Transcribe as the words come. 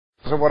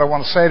of what I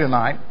want to say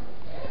tonight.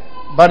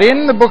 But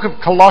in the book of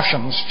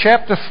Colossians,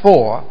 chapter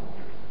 4,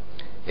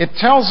 it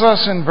tells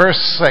us in verse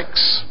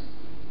 6,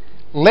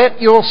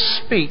 "Let your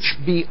speech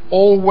be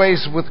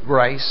always with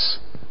grace,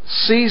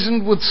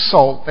 seasoned with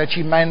salt, that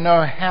you may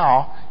know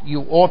how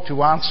you ought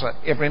to answer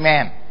every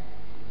man."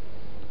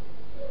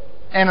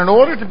 And in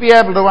order to be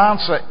able to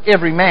answer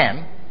every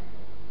man,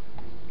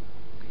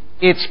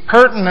 it's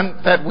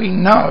pertinent that we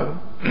know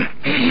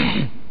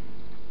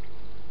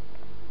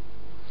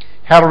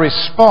how to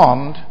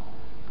respond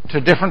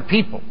to different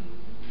people.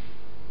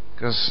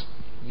 Because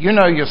you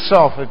know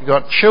yourself, if you've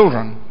got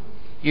children,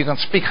 you can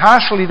speak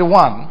harshly to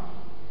one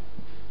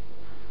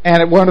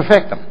and it won't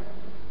affect them.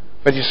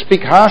 But you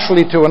speak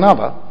harshly to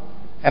another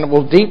and it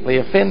will deeply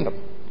offend them.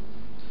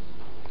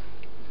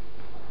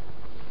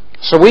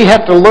 So we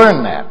have to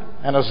learn that.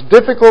 And as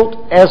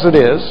difficult as it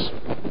is,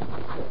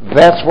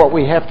 that's what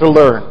we have to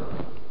learn.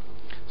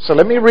 So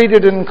let me read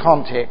it in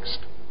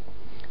context.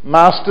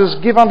 "Masters,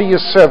 give unto your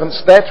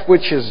servants that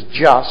which is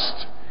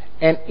just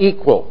and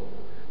equal,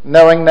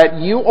 knowing that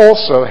you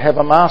also have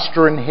a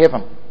master in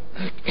heaven.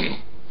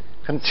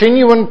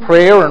 Continue in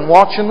prayer and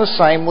watch in the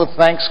same with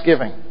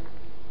thanksgiving.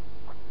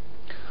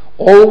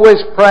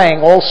 Always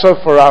praying also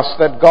for us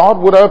that God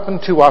would open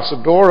to us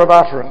a door of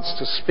utterance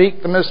to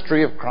speak the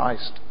mystery of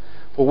Christ,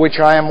 for which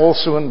I am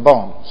also in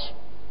bonds,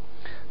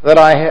 that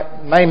I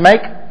may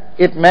make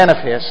it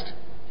manifest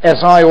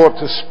as I ought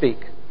to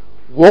speak.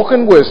 Walk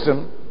in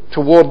wisdom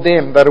toward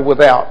them that are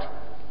without,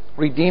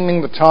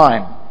 redeeming the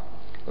time.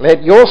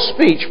 Let your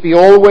speech be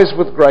always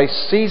with grace,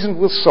 seasoned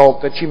with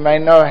salt, that you may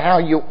know how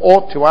you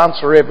ought to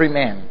answer every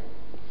man.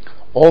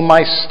 All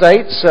my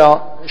state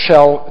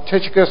shall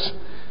Tychicus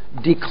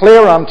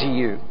declare unto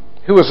you,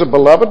 who is a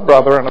beloved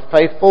brother and a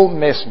faithful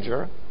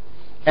messenger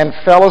and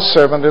fellow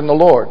servant in the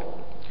Lord,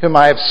 whom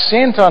I have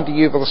sent unto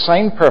you for the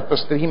same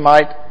purpose, that he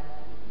might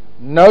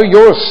know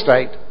your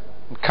estate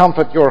and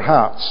comfort your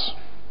hearts."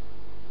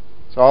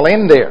 So I'll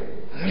end there.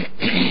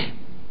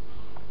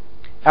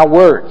 Our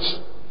words.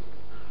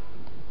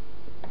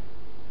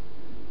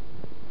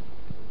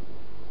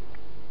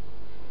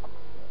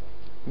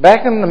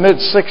 Back in the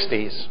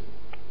mid-60s,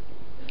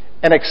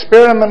 an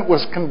experiment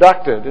was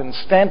conducted in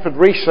Stanford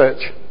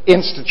Research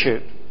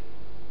Institute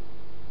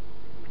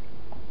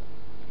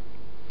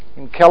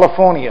in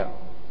California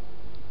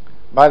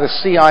by the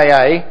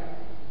CIA.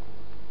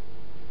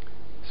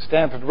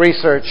 Stanford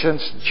Research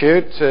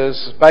Institute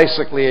is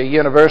basically a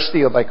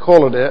university, or they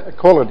call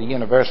it a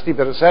university,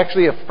 but it's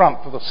actually a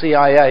front for the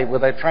CIA where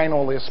they train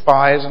all their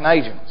spies and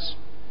agents.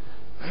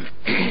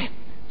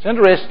 It's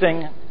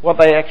interesting what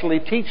they actually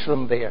teach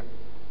them there.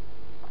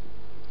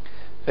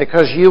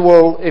 Because you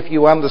will, if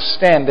you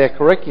understand their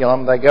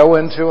curriculum, they go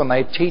into and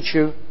they teach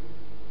you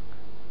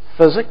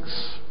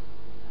physics,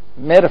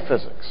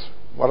 metaphysics.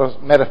 What is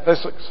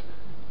metaphysics?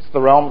 It's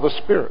the realm of the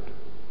spirit.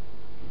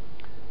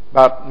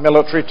 But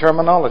military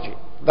terminology.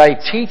 They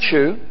teach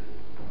you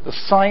the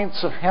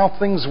science of how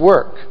things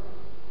work.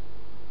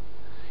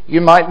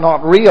 You might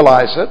not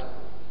realize it,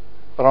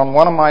 but on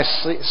one of my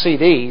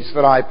CDs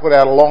that I put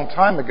out a long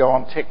time ago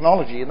on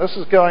technology, and this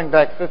is going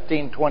back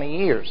 15, 20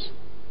 years,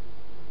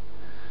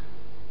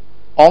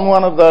 on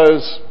one of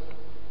those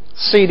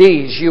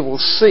CDs you will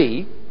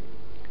see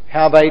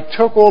how they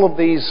took all of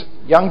these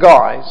young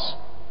guys,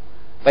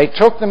 they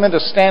took them into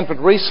Stanford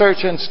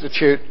Research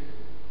Institute,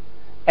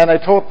 and they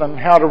taught them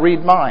how to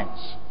read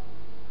minds.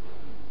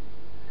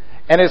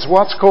 And it's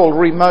what's called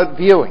remote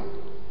viewing.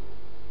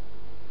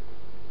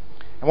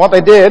 And what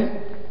they did,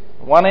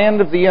 one end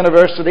of the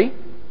university,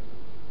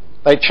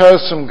 they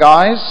chose some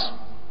guys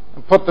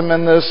and put them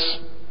in this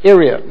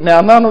area.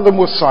 Now, none of them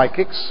were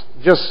psychics,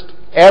 just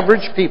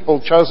average people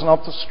chosen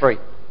off the street.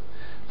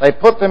 They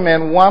put them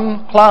in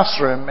one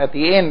classroom at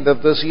the end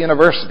of this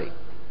university.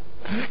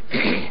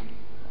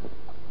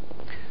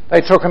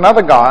 They took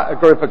a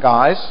group of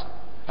guys,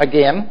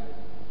 again,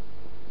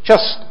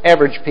 just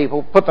average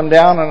people, put them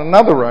down in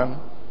another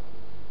room,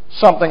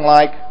 something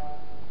like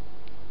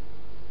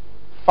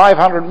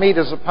 500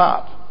 meters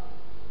apart.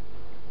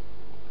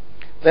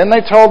 Then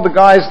they told the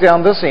guys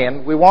down this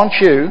end, "We want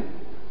you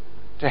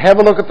to have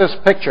a look at this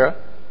picture,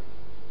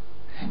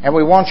 and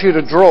we want you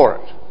to draw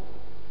it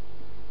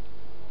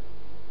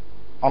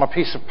on a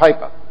piece of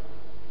paper."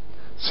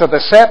 So they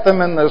sat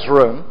them in this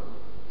room,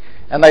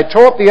 and they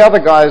taught the other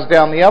guys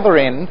down the other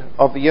end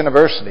of the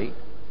university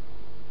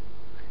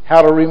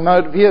how to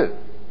remote view.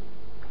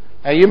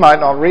 Now, you might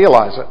not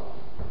realize it,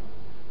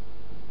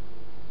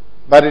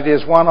 but it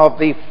is one of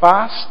the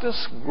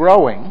fastest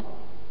growing,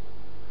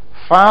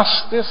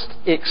 fastest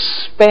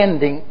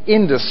expanding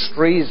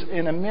industries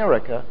in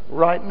America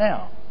right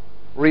now.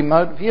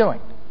 Remote viewing.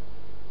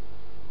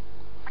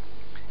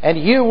 And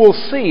you will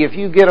see, if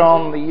you get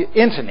on the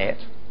internet,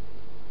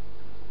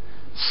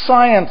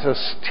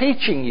 scientists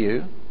teaching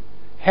you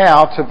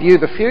how to view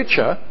the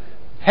future,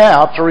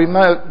 how to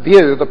remote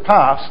view the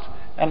past,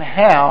 and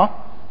how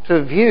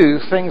to view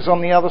things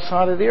on the other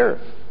side of the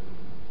earth.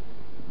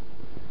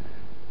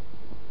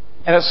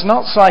 And it's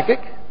not psychic.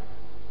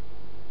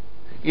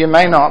 You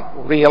may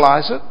not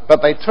realize it,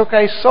 but they took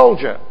a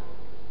soldier,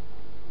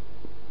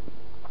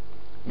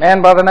 a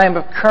man by the name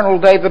of Colonel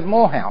David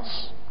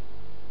Morehouse,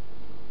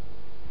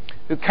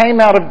 who came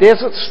out of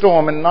Desert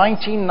Storm in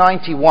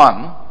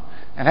 1991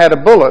 and had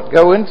a bullet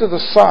go into the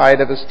side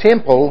of his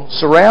temple,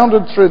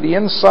 surrounded through the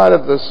inside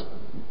of this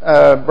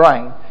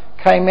brain,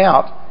 came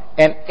out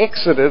and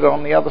exited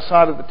on the other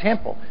side of the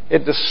temple.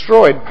 It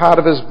destroyed part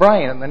of his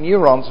brain and the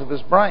neurons of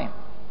his brain.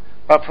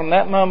 But from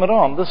that moment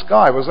on, this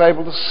guy was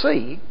able to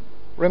see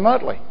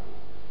remotely.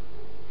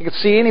 He could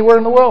see anywhere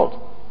in the world.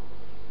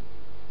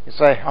 You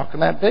say, how can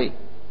that be?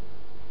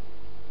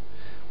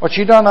 What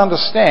you don't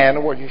understand,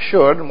 and what you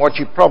should, and what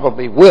you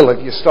probably will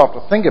if you stop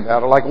to think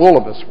about it, like all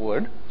of us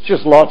would, it's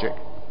just logic,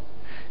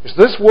 is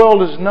this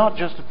world is not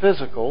just a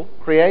physical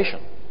creation.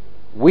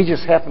 We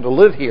just happen to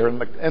live here in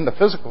the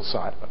physical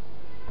side of it.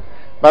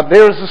 But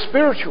there is a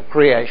spiritual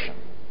creation.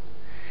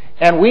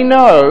 And we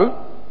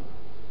know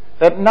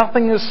that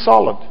nothing is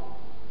solid.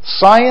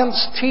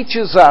 Science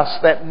teaches us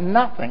that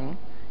nothing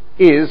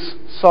is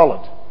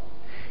solid.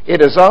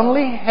 It is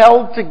only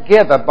held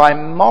together by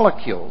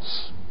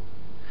molecules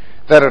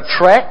that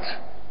attract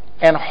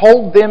and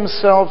hold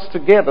themselves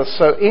together.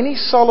 So any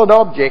solid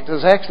object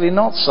is actually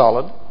not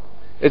solid.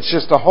 It's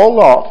just a whole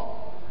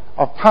lot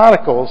of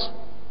particles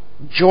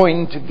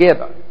joined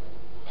together,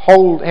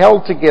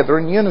 held together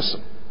in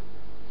unison.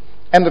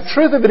 And the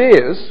truth of it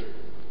is,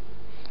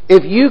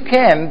 if you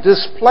can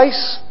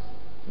displace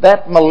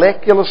that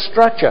molecular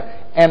structure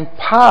and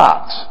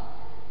part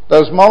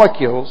those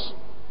molecules,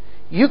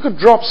 you could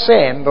drop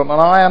sand on an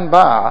iron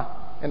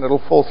bar and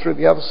it'll fall through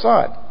the other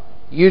side.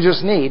 You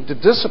just need to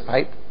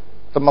dissipate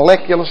the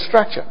molecular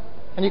structure,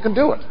 and you can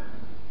do it.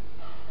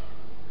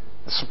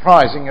 As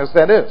surprising as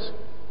that is.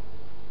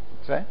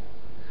 See?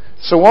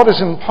 So what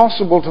is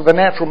impossible to the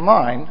natural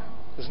mind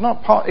is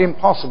not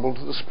impossible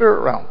to the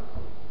spirit realm.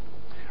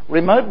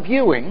 Remote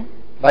viewing,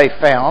 they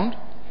found,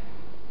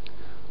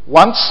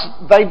 once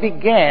they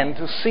began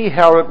to see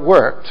how it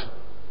worked,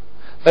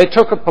 they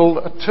took a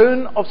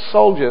platoon of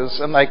soldiers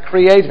and they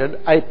created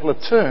a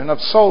platoon of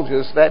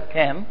soldiers that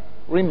can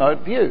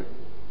remote view,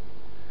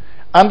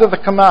 under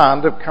the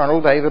command of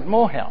Colonel David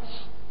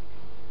Morehouse.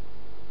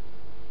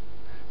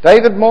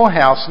 David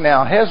Morehouse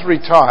now has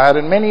retired,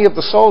 and many of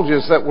the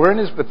soldiers that were in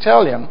his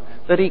battalion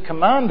that he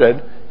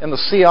commanded in the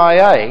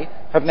CIA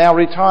have now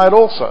retired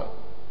also.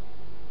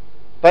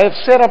 They have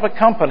set up a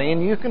company,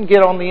 and you can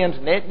get on the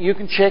internet and you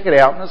can check it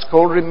out, and it's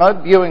called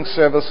Remote Viewing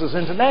Services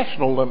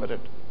International Limited.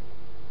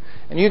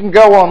 And you can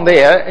go on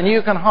there and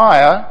you can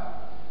hire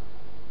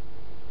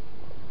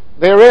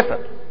their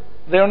effort,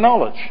 their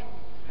knowledge.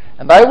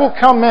 And they will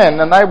come in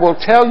and they will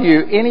tell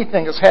you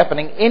anything that's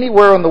happening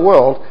anywhere in the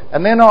world,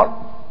 and they're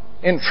not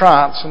in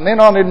trance and they're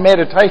not in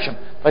meditation.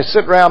 They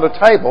sit around a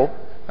table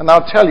and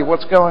they'll tell you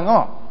what's going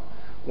on.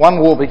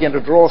 One will begin to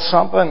draw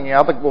something, the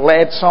other will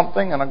add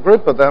something, and a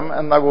group of them,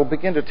 and they will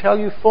begin to tell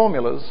you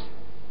formulas.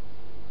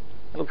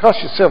 It'll cost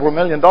you several $1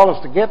 million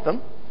to get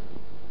them,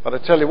 but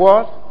I tell you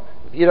what,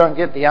 if you don't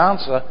get the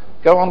answer,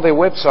 go on their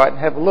website and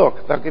have a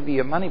look. They'll give you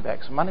your money back.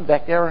 It's a money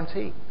back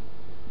guarantee.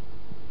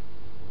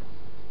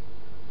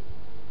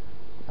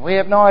 We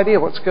have no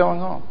idea what's going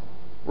on.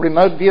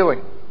 Remote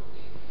viewing.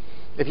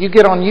 If you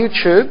get on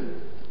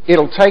YouTube,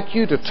 it'll take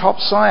you to top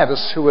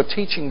scientists who are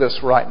teaching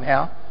this right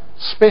now,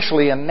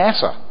 especially in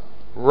NASA,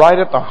 right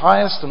at the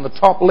highest and the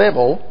top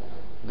level,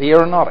 the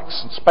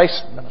Aeronautics and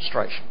Space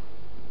Administration.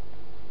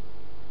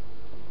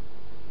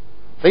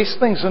 These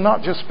things are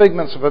not just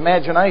figments of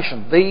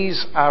imagination.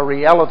 These are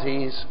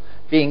realities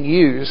being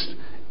used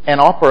and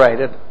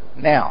operated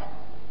now.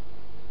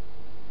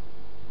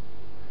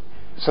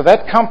 So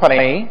that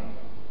company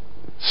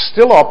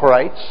still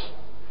operates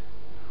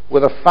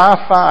with a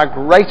far, far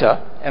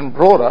greater and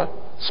broader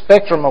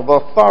spectrum of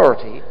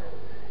authority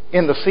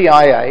in the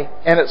CIA,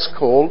 and it's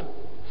called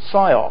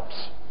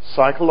PSYOPs,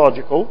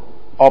 Psychological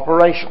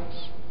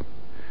Operations.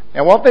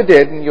 Now what they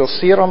did, and you'll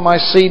see it on my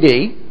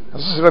CD,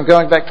 this is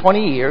going back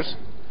 20 years,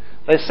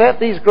 they sat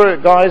these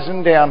guys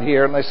in down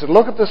here and they said,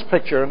 look at this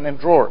picture and then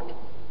draw it.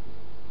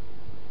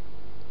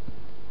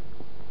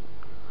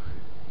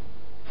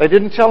 They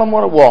didn't tell them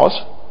what it was.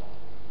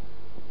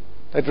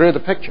 They drew the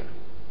picture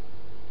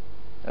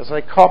as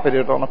they copied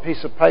it on a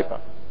piece of paper.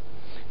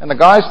 And the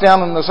guys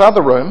down in this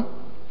other room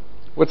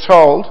were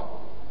told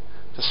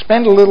to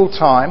spend a little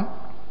time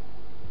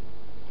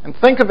and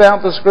think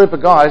about this group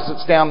of guys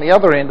that's down the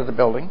other end of the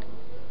building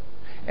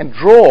and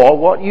draw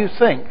what you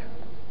think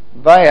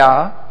they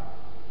are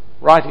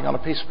writing on a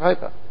piece of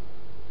paper.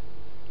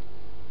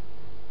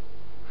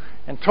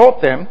 And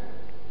taught them,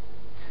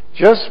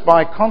 just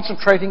by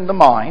concentrating the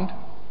mind,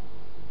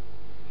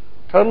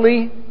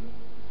 totally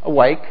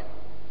awake,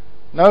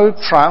 no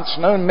trance,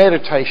 no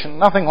meditation,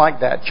 nothing like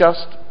that,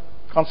 just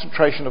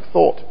concentration of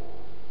thought.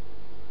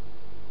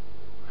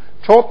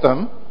 Taught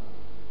them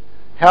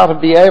how to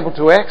be able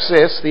to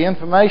access the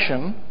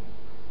information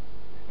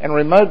and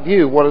remote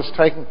view what is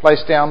taking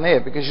place down there.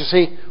 Because you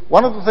see,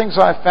 one of the things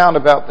I've found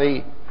about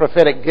the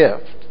prophetic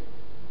gift,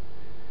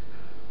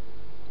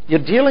 You're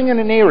dealing in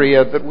an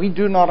area that we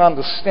do not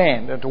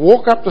understand, and to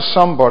walk up to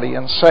somebody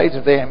and say to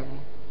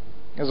them,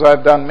 as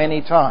I've done many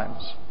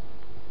times,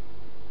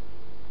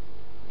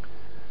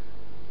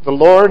 the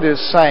Lord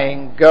is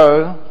saying,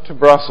 go to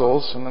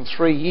Brussels and in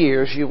 3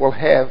 years you will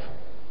have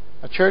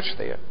a church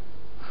there.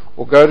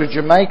 Or go to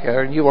Jamaica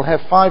and you will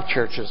have 5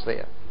 churches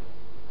there.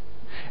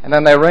 And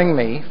then they ring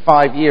me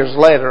 5 years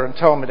later and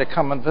tell me to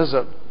come and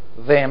visit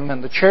them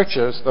and the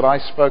churches that I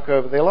spoke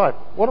over their life.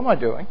 What am I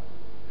doing?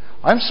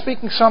 I'm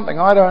speaking something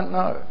I don't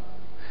know.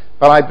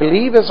 But I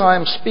believe as I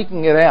am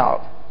speaking it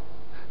out,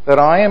 that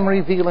I am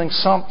revealing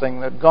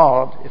something that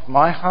God, if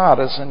my heart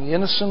is in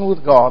unison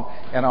with God,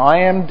 and I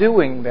am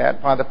doing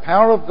that by the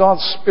power of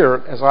God's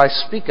Spirit, as I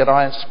speak it,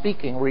 I am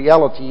speaking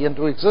reality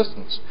into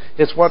existence.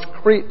 It's what's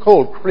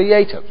called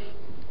creative.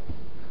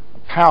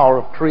 The power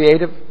of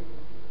creative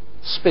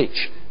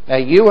speech. Now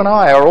you and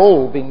I are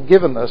all being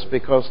given this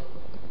because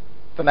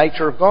the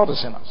nature of God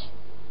is in us.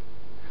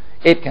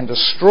 It can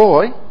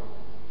destroy,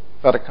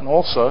 but it can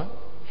also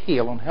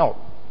heal and help.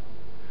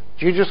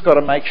 You just got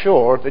to make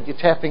sure that you're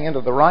tapping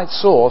into the right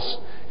source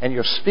and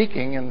you're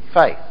speaking in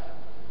faith.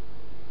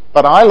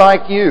 But I,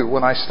 like you,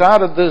 when I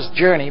started this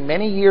journey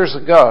many years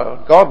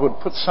ago, God would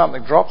put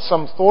something, drop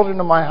some thought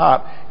into my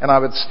heart, and I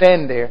would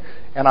stand there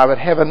and I would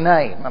have a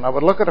name and I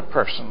would look at a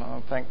person and I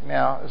would think,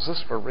 now, is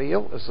this for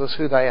real? Is this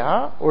who they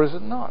are or is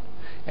it not?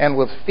 And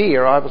with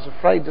fear, I was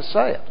afraid to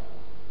say it.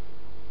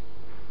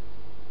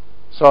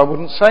 So I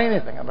wouldn't say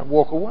anything and I'd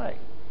walk away.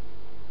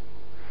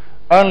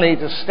 Only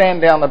to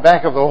stand down the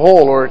back of the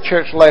hall or a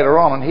church later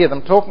on and hear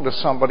them talking to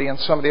somebody and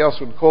somebody else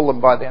would call them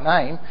by their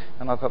name,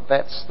 and I thought,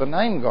 that's the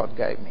name God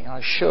gave me.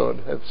 I should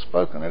have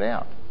spoken it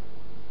out.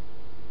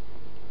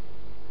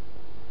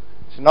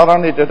 So not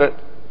only did it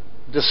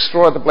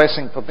destroy the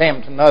blessing for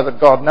them to know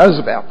that God knows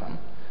about them,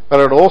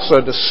 but it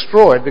also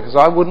destroyed, because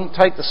I wouldn't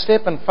take the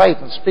step in faith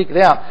and speak it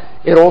out,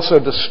 it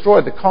also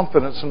destroyed the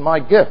confidence in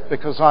my gift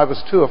because I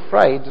was too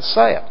afraid to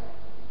say it.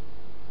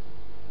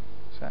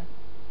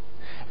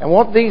 And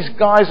what these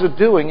guys are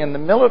doing in the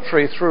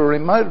military through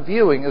remote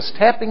viewing is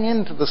tapping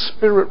into the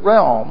spirit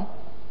realm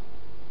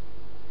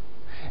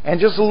and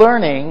just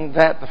learning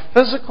that the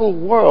physical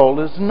world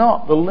is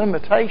not the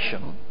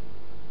limitation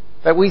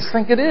that we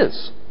think it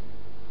is.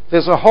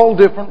 There's a whole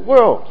different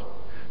world.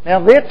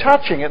 Now they're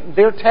touching it and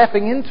they're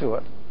tapping into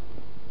it.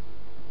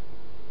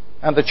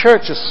 And the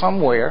church is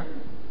somewhere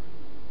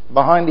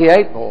behind the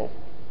 8 ball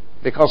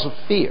because of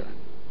fear.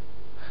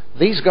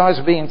 These guys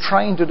are being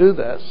trained to do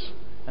this.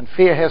 And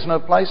fear has no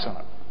place in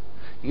it.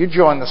 You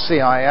join the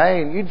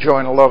CIA and you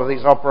join a lot of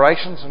these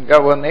operations and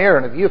go in there,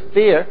 and if you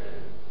fear,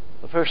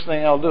 the first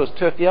thing they'll do is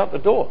turf you out the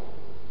door.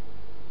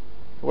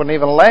 They wouldn't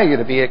even allow you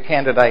to be a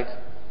candidate,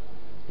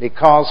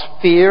 because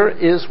fear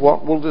is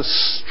what will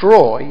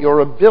destroy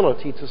your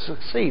ability to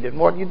succeed in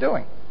what you're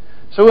doing.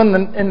 So in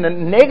the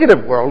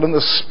negative world, in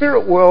the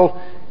spirit world,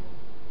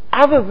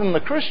 other than the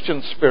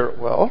Christian spirit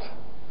world,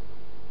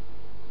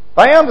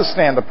 they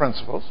understand the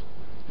principles.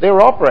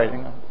 They're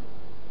operating them.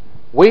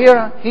 We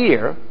are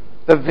here,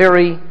 the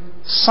very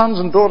sons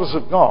and daughters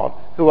of God,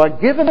 who are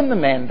given in the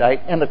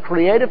mandate and the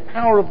creative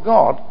power of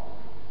God,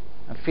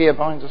 and fear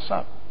binds us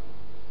up.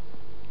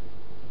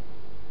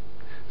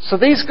 So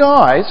these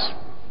guys,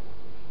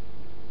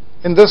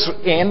 in this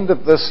end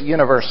of this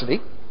university,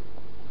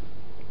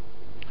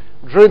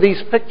 drew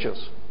these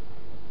pictures.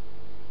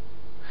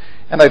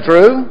 And they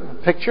drew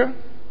a picture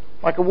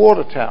like a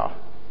water tower,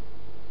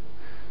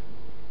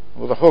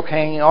 with a hook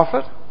hanging off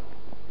it,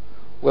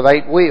 with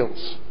 8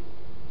 wheels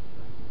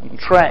and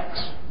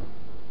tracks.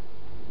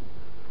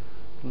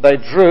 They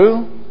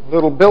drew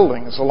little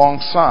buildings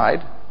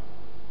alongside.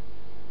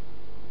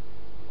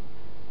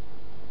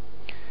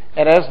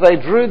 And as they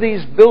drew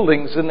these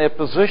buildings in their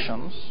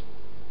positions,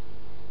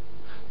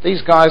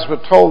 these guys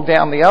were told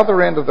down the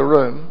other end of the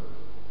room,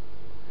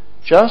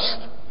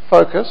 just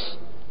focus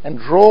and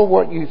draw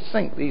what you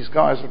think these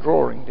guys are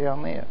drawing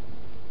down there.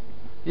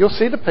 You'll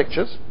see the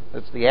pictures.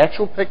 It's the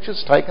actual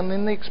pictures taken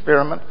in the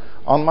experiment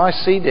on my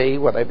CD,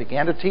 where they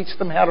began to teach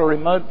them how to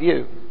remote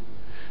view.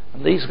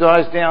 And these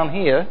guys down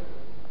here,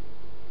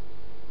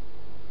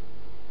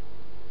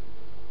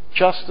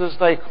 just as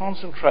they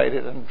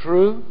concentrated and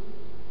drew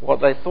what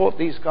they thought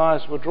these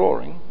guys were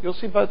drawing, you'll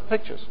see both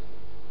pictures.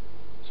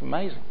 It's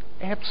amazing.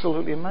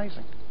 Absolutely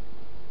amazing.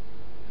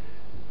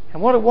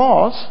 And what it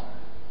was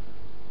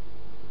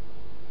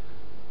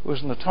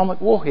an atomic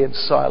warhead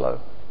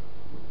silo,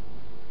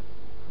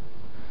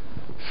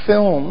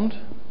 filmed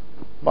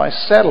by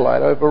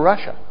satellite over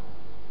Russia.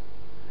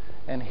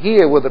 And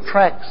here were the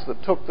tracks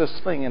that took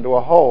this thing into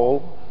a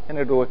hole and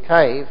into a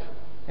cave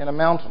in a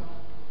mountain.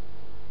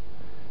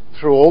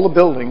 Through all the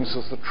buildings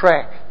is the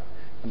track.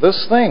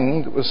 This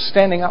thing that was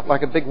standing up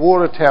like a big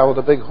water tower with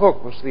a big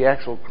hook was the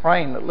actual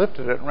crane that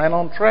lifted it and ran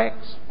on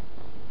tracks.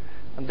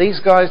 And these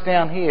guys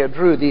down here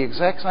drew the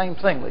exact same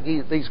thing that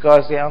these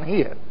guys down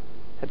here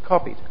had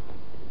copied.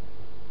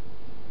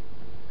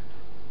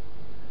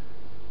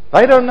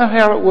 They don't know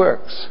how it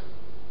works.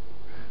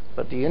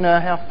 But do you know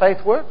how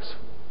faith works?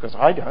 Because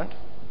I don't.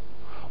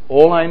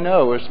 All I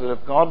know is that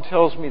if God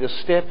tells me to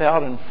step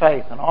out in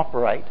faith and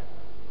operate,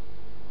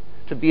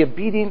 to be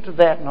obedient to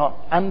that, not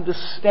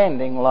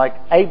understanding like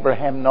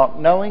Abraham, not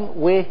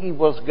knowing where he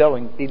was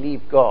going,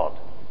 believe God.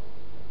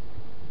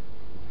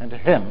 And to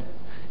him,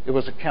 it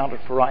was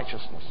accounted for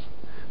righteousness.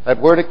 That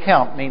word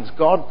account means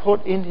God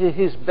put into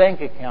his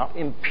bank account,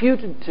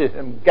 imputed to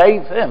him,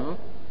 gave him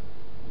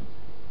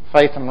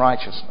faith and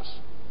righteousness.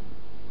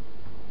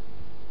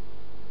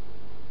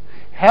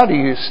 How do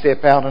you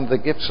step out into the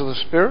gifts of the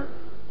Spirit?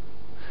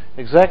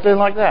 Exactly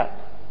like that.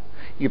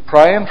 You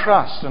pray and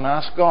trust and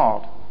ask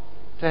God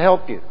to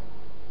help you.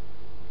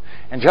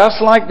 And just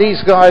like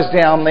these guys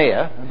down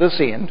there, at this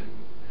end,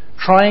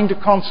 trying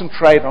to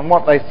concentrate on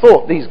what they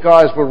thought these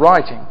guys were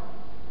writing,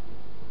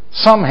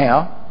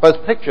 somehow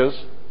both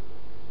pictures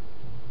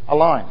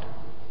aligned.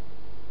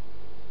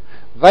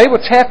 They were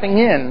tapping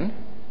in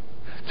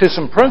to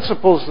some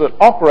principles that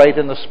operate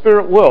in the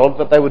spirit world,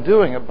 but they were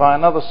doing it by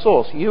another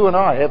source. You and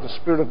I have the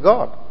Spirit of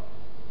God.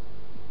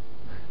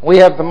 We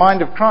have the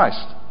mind of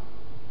Christ.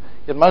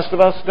 Yet most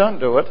of us don't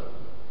do it.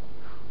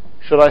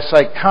 Should I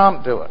say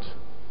can't do it?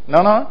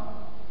 No.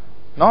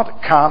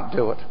 Not can't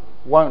do it.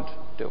 Won't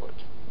do it.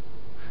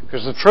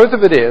 Because the truth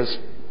of it is,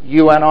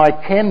 you and I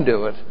can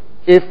do it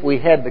if we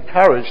had the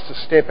courage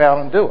to step out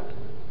and do it.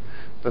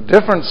 The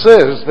difference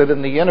is that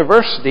in the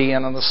university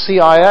and in the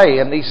CIA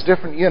and these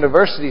different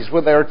universities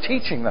where they're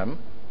teaching them,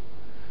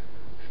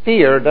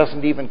 fear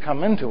doesn't even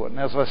come into it. And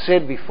as I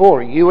said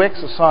before, you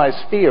exercise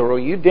fear or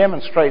you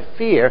demonstrate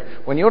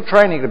fear when you're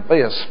training to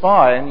be a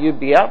spy and you'd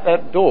be out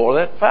that door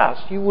that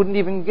fast, you wouldn't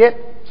even get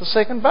to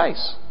second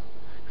base.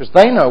 Because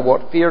they know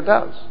what fear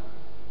does.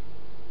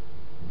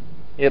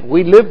 Yet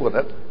we live with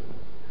it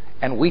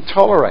and we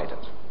tolerate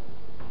it.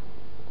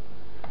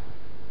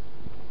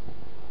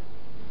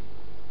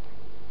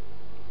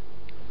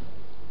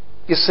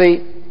 You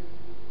see,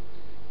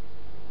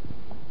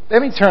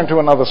 let me turn to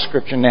another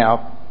scripture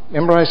now.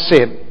 Remember I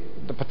said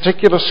the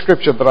particular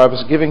scripture that I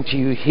was giving to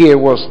you here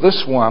was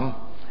this one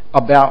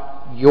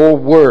about your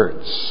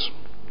words.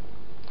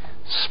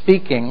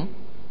 Speaking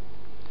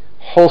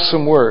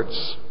wholesome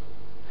words.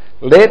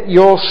 Let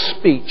your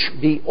speech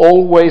be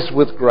always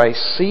with grace,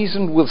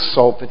 seasoned with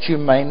salt, that you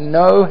may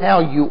know how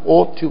you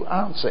ought to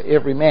answer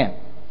every man.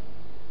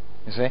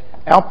 You see,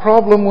 our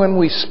problem when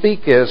we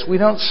speak is we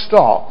don't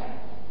stop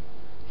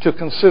to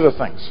consider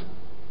things.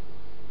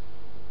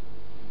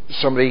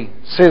 Somebody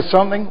says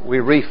something, we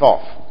reef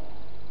off.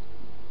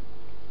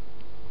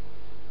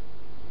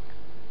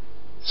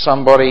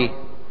 Somebody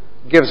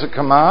gives a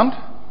command,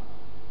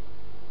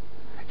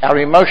 our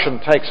emotion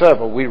takes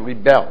over, we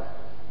rebel.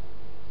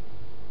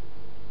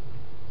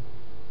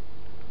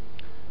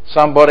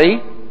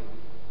 Somebody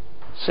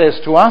says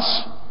to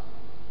us,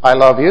 I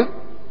love you,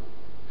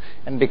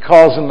 and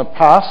because in the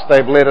past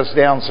they've let us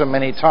down so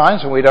many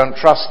times and we don't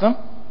trust them,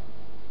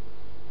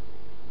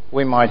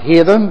 we might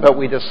hear them, but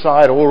we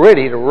decide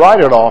already to write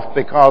it off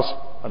because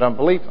I don't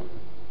believe them.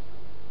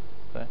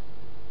 Okay?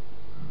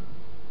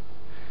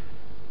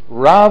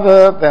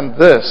 Rather than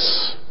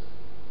this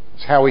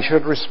is how we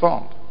should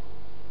respond.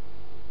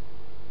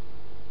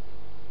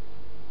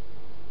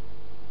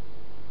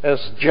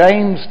 As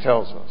James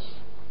tells us,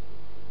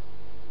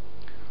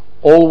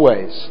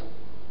 always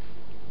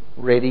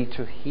ready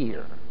to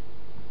hear,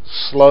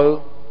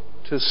 slow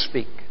to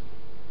speak.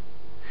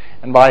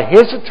 And by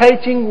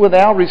hesitating with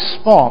our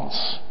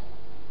response,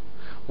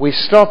 we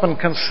stop and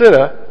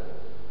consider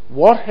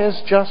what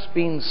has just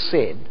been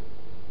said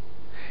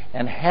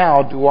and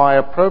how do I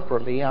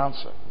appropriately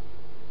answer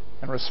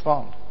and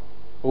respond.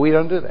 But we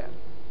don't do that.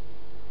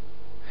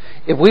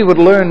 If we would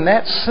learn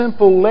that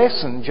simple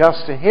lesson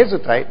just to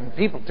hesitate, and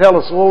people tell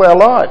us all our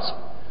lives,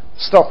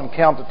 stop and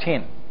count to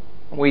 10.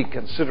 We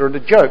consider it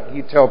a joke.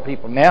 You tell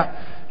people now,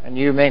 and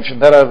you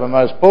mentioned that over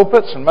most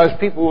pulpits, and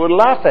most people would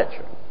laugh at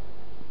you.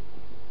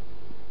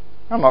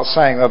 I'm not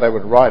saying that they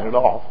would write it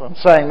off. I'm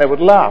saying they would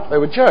laugh. They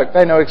would joke.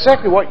 They know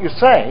exactly what you're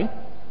saying.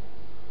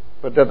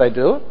 But did they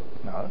do it?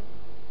 No.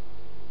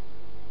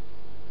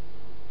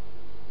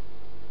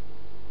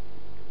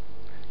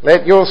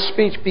 Let your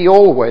speech be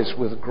always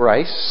with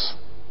grace,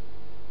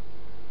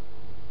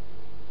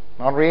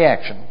 not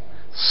reaction,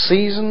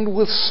 seasoned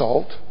with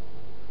salt,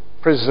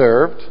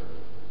 preserved,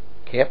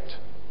 kept,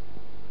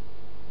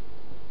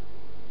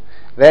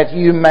 that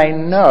you may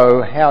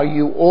know how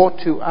you ought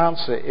to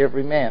answer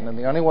every man. And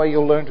the only way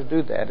you'll learn to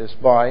do that is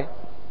by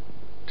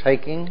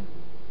taking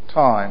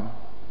time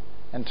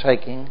and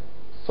taking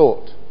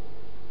thought.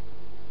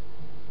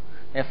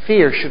 Now,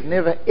 fear should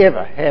never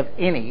ever have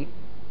any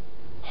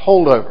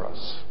hold over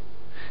us,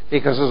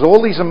 because there's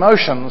all these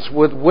emotions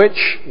with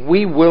which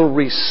we will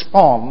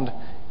respond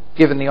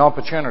given the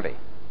opportunity.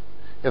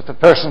 If the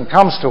person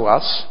comes to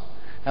us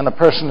and the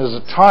person is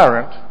a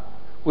tyrant,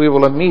 we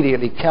will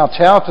immediately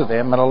kowtow to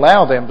them and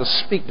allow them to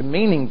speak the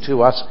meaning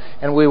to us,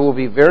 and we will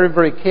be very,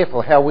 very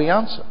careful how we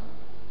answer.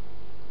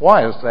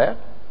 Why is that?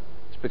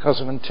 It's because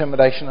of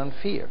intimidation and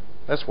fear.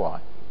 That's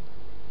why.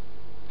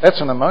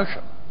 That's an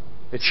emotion.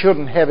 It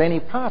shouldn't have any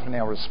part in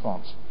our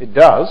response. It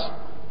does.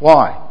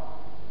 Why?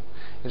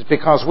 is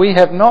because we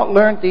have not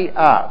learnt the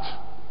art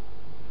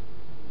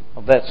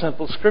of that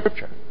simple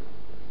scripture,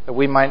 that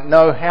we might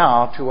know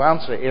how to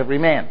answer every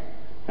man.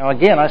 Now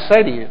again, I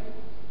say to you,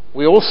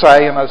 we all say,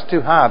 it's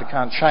too hard, I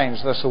can't change,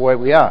 that's the way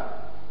we are.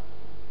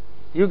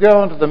 You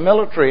go into the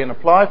military and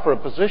apply for a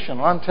position,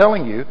 I'm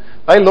telling you,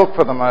 they look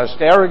for the most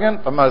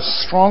arrogant, the most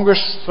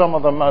strongest, some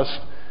of the most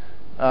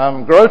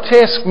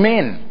grotesque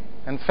men.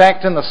 In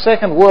fact, in the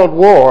Second World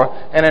War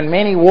and in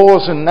many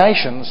wars and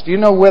nations, do you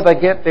know where they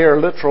get their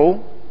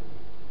literal?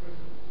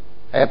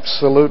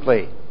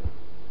 Absolutely.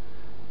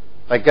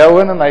 They go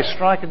in and they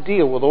strike a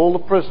deal with all the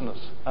prisoners,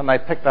 and they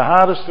pick the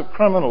hardest of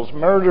criminals,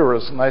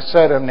 murderers, and they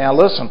say to them, now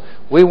listen,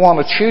 we want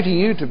to tutor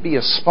you to be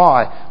a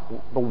spy.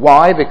 But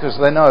why? Because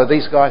they know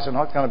these guys are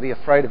not going to be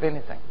afraid of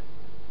anything.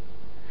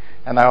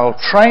 And they'll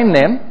train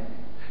them,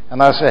 and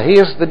they'll say,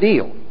 here's the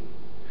deal.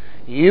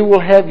 You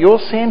will have your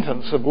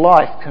sentence of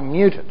life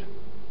commuted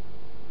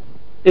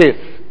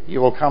if you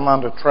will come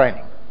under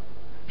training.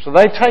 So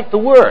they take the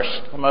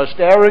worst, the most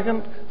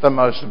arrogant, the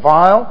most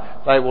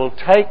vile. They will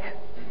take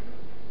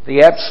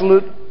the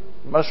absolute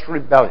most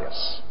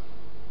rebellious.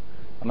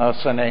 And they'll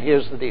say, now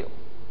here's the deal.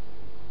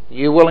 Are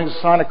you willing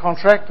to sign a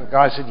contract? The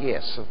guy said,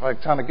 yes. If they're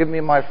trying to give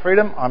me my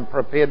freedom, I'm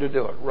prepared to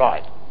do it.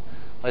 Right.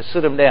 They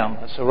sit him down.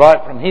 They say,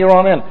 right, from here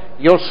on in,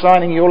 you're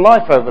signing your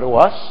life over to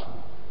us.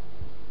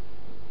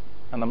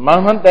 And the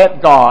moment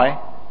that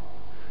guy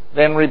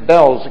then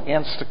rebels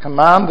against the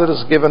command that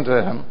is given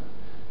to him,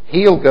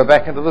 he'll go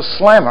back into the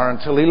slammer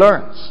until he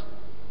learns.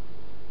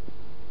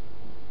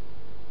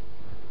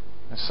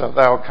 And so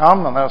they'll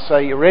come and they'll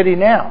say, you're ready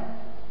now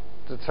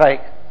to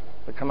take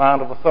the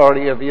command of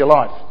authority over your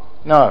life.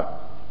 No.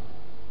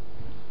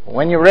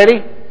 When you're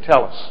ready,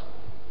 tell us.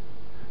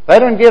 They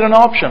don't get an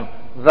option.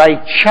 They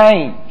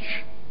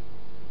change.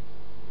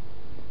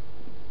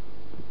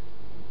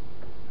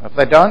 If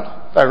they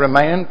don't, they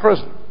remain in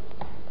prison.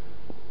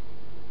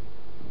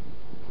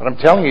 But I'm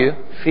telling you,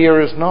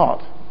 fear is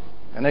not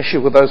an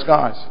issue with those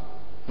guys.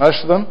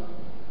 Most of them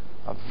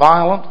are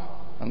violent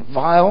and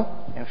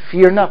vile and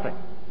fear nothing.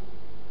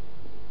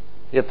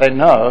 Yet they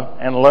know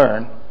and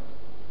learn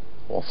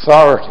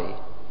authority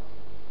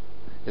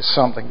is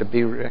something to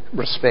be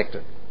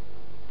respected.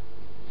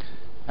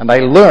 And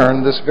they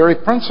learn this very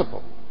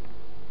principle.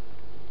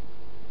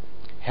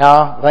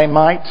 How they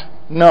might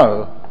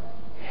know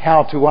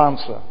how to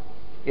answer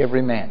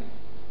every man,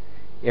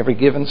 every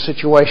given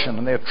situation,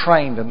 and they're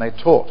trained and they're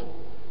taught.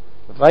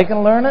 If they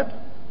can learn it,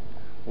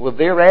 with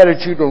their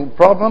attitudinal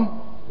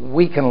problem,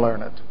 we can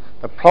learn it.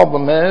 The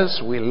problem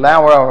is we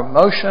allow our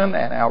emotion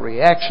and our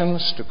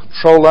reactions to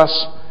control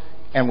us,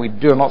 and we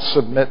do not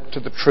submit to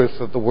the truth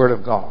of the Word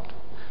of God.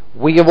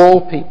 We of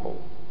all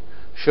people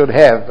should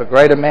have a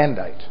greater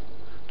mandate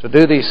to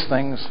do these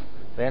things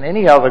than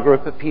any other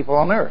group of people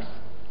on earth.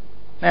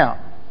 Now,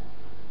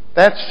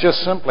 that's just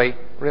simply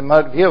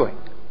remote viewing.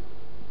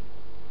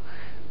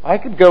 I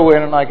could go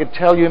in and I could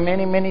tell you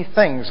many, many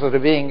things that are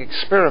being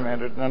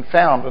experimented and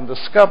found and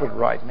discovered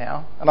right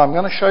now, and I'm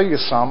going to show you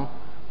some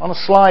on a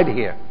slide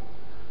here.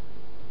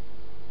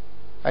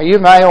 Now, you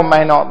may or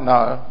may not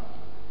know,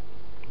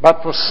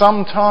 but for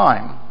some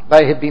time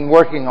they have been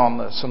working on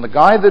this, and the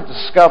guy that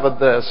discovered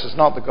this is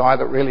not the guy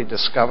that really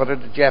discovered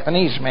it, a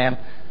Japanese man.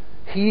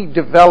 He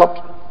developed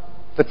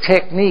the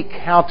technique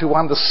how to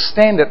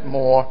understand it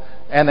more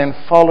and then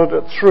followed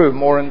it through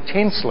more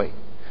intensely.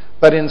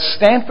 But in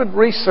Stanford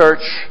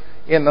research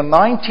in the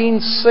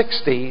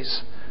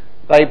 1960s,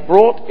 they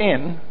brought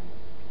in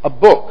a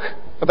whole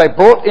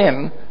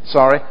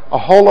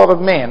lot of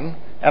men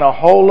and a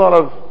whole lot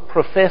of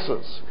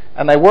professors,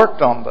 and they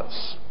worked on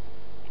this.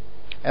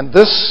 And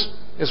this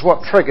is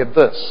what triggered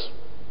this.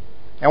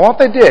 Now what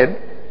they did,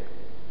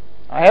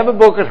 I have a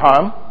book at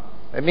home.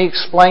 Let me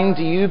explain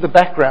to you the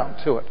background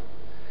to it.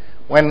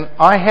 When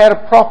I had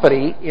a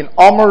property in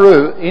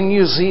Oamaru in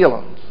New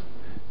Zealand,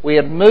 we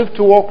had moved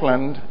to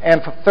Auckland,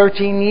 and for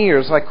 13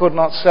 years I could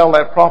not sell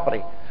that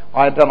property.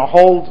 I had done a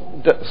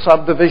whole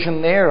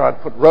subdivision there.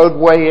 I'd put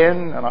roadway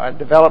in, and I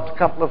developed a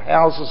couple of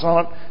houses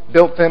on it,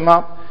 built them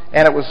up,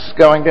 and it was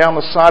going down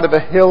the side of a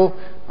hill.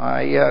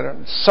 I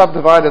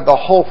subdivided the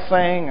whole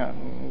thing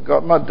and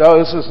got my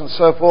dozers and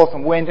so forth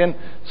and went in,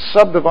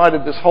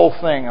 subdivided this whole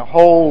thing, a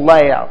whole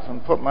layout,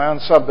 and put my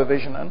own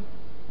subdivision in.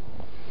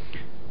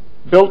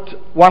 Built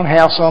one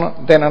house on it,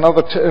 then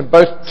another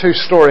both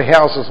two-story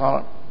houses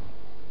on it.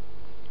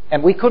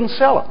 And we couldn't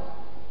sell it.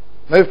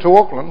 Moved to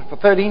Auckland for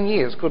 13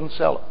 years, couldn't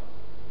sell it.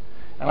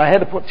 And I had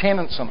to put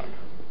tenants in it.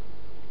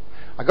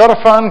 I got a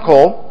phone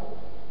call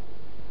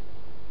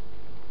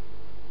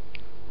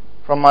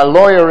from my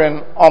lawyer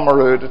in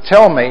Oamaru to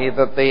tell me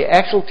that the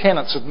actual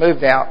tenants had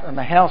moved out and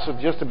the house had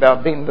just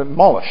about been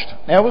demolished.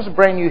 Now, it was a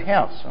brand new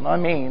house, and I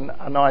mean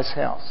a nice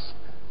house.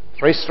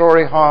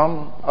 3-story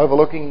home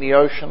overlooking the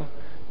ocean,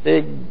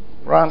 big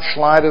ranch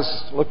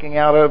sliders looking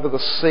out over the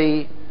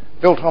sea,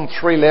 built on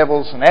 3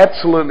 levels, an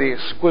absolutely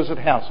exquisite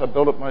house. I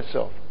built it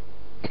myself.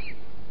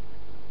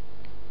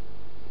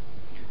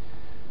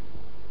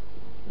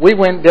 We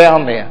went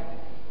down there.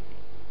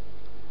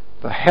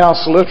 The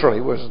house literally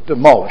was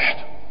demolished.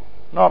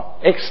 Not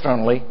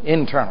externally,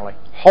 internally.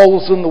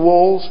 Holes in the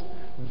walls,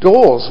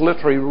 doors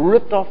literally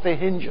ripped off their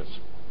hinges.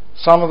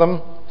 Some of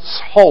them,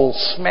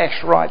 holes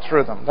smashed right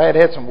through them. They had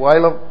had some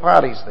whaler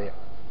parties there.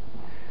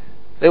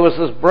 There was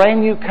this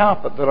brand new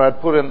carpet that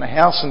I'd put in the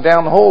house, and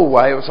down the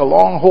hallway, it was a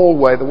long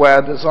hallway the way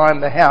I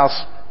designed the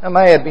house, and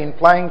they had been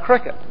playing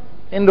cricket,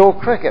 indoor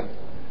cricket,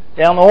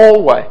 down the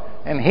hallway.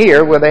 And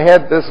here, where they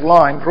had this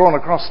line drawn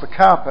across the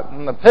carpet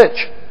and the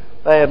pitch,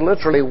 they had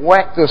literally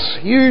whacked this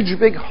huge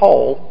big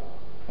hole.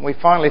 And we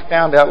finally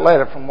found out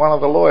later from one of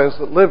the lawyers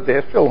that lived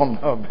there, Phil will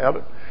know about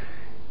it,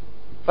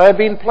 they had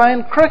been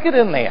playing cricket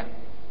in there.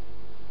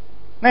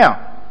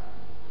 Now,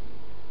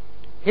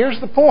 here's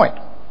the point.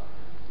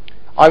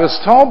 I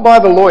was told by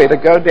the lawyer to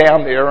go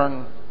down there,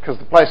 and because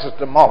the place is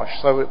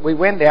demolished. So we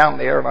went down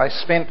there, and I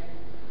spent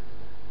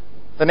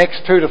the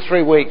next 2 to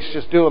 3 weeks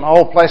just doing the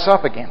whole place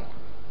up again,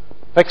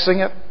 fixing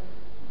it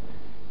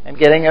and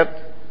getting it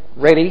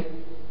ready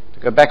to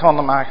go back on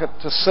the market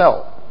to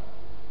sell.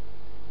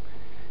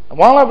 And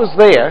while I was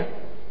there,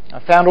 I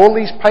found all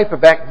these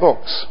paperback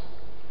books,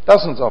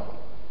 dozens of them.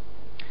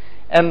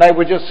 And they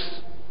were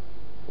just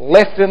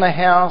left in the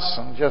house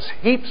and just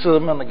heaps of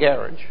them in the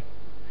garage.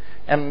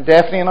 And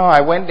Daphne and I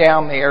went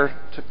down there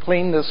to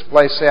clean this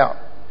place out.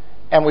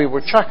 And we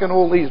were chucking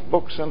all these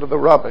books into the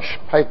rubbish,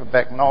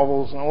 paperback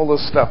novels and all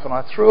this stuff. And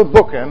I threw a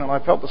book in, and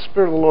I felt the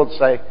Spirit of the Lord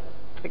say,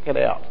 pick it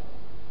out.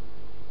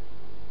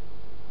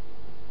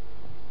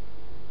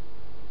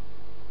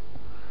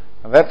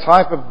 Now, that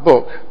type of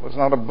book was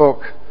not a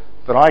book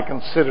that I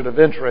considered of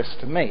interest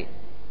to me.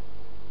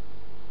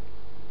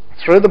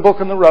 I threw the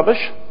book in the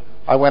rubbish.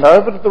 I went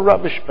over to the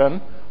rubbish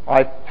bin.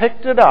 I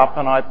picked it up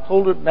and I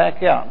pulled it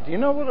back out. Do you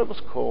know what it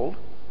was called?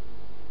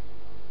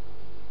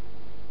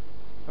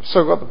 I've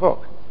still got the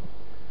book.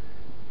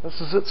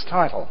 This is its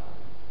title.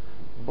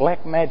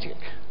 Black Magic,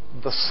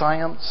 The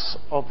Science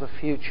of the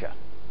Future.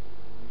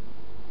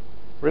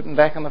 Written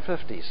back in the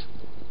 50s.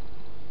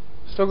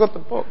 Still got the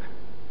book.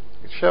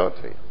 I could show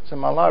it to you. It's in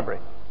my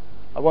library.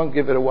 I won't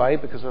give it away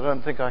because I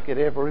don't think I could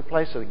ever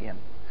replace it again.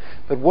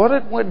 But what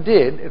it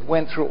did, it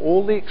went through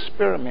all the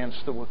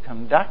experiments that were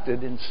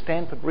conducted in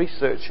Stanford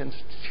Research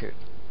Institute.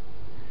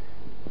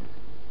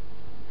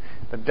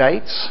 The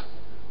dates,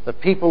 the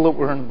people that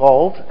were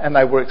involved, and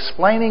they were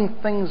explaining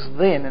things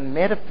then in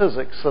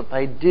metaphysics that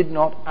they did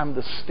not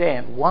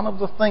understand. One of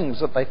the things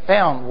that they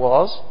found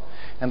was,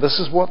 and this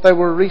is what they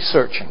were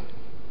researching,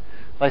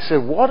 they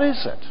said, what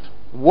is it?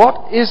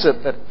 What is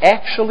it that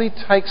actually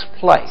takes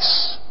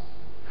place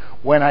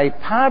when a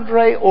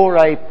padre or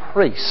a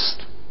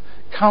priest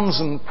comes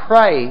and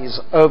prays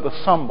over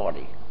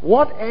somebody?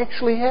 What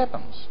actually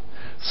happens?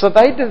 So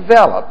they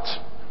developed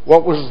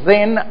what was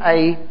then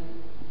a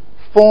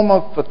form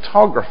of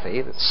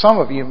photography that some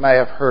of you may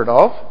have heard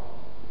of.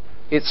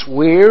 It's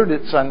weird,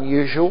 it's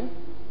unusual,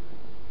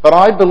 but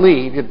I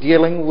believe you're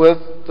dealing with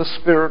the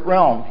spirit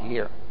realm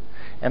here.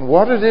 And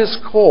what it is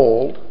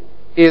called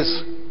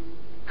is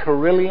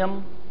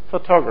Kirlian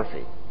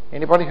photography.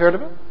 Anybody heard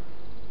of it?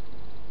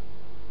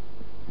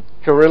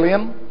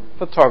 Kirlian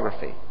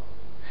photography.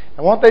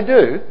 And what they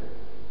do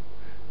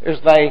is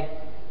they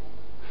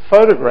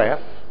photograph,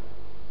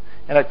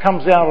 and it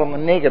comes out on the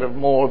negative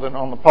more than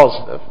on the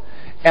positive,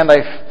 and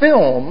they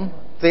film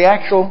the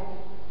actual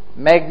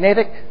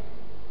magnetic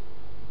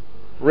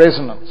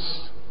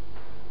resonance.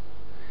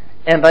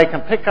 And they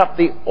can pick up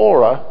the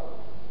aura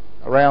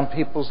around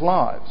people's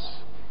lives.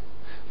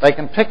 They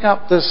can pick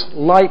up this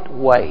light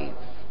wave.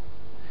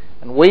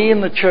 And we in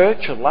the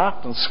church have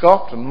laughed and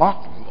scoffed and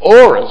mocked.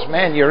 Auras,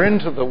 man, you're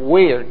into the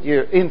weird,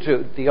 you're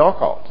into the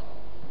occult.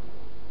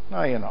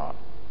 No, you're not.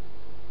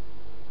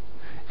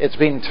 It's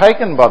been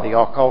taken by the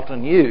occult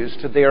and used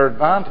to their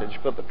advantage,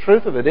 but the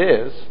truth of it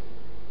is,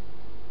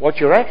 what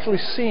you're actually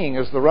seeing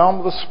is the realm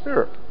of the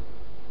Spirit.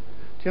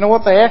 Do you know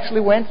what they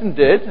actually went and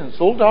did? And it's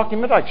all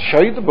documented. I can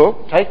show you the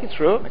book, take you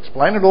through it, and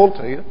explain it all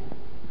to you.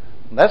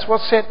 And that's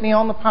what set me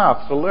on the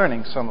path to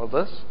learning some of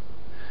this.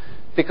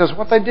 Because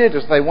what they did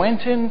is they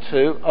went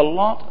into a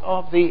lot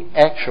of the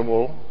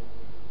actual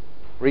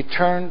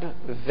returned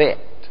vet.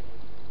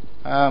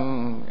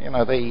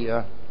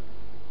 The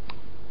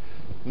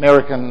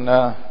American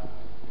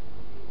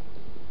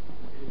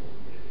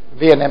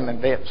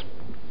Vietnam vets.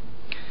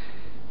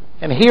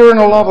 And here in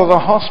a lot of the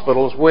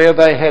hospitals where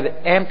they had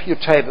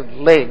amputated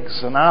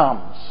legs and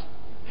arms,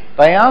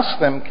 they asked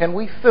them, can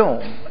we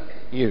film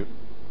you?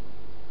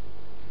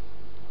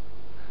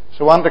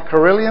 So under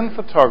Kirlian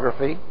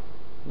photography,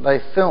 they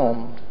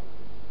filmed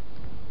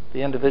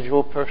the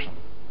individual person.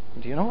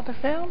 Do you know what they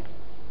found?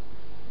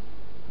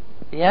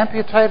 The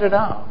amputated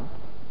arm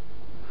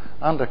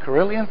under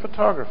Kirlian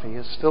photography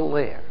is still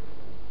there.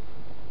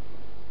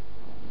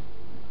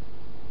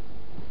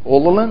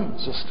 All the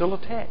limbs are still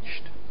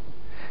attached.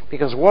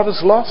 Because what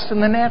is lost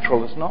in the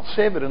natural is not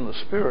severed in the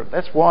spirit.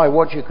 That's why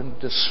what you can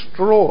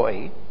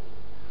destroy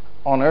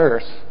on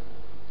earth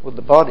with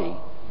the body,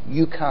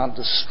 you can't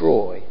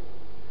destroy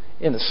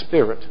in the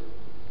spirit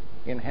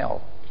in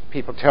hell.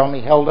 People tell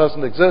me hell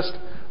doesn't exist.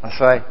 I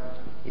say,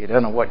 you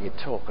don't know what you're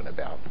talking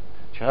about.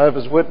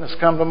 Jehovah's Witness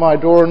come to my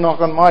door and knock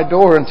on my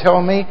door and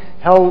tell me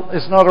hell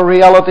is not a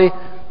reality.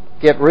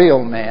 Get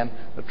real, man.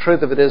 The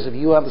truth of it is, if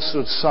you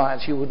understood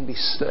science, you wouldn't be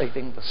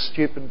stating the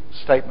stupid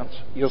statements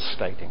you're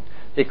stating,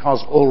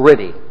 because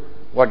already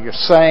what you're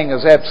saying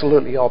is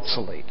absolutely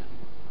obsolete.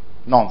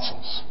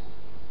 Nonsense.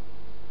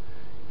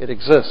 It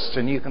exists,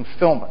 and you can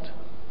film it.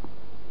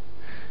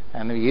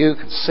 And you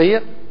can see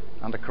it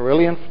under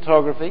Carillion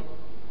photography.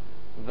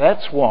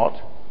 That's what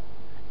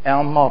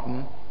our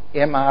modern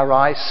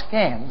MRI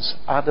scans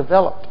are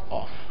developed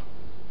off.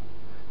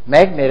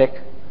 Magnetic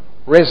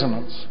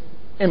resonance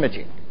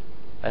imaging.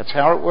 That's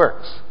how it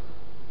works.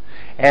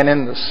 And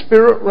in the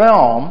spirit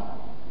realm,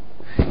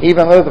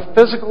 even though the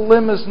physical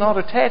limb is not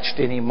attached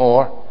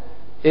anymore,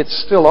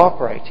 it's still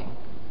operating.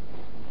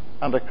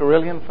 Under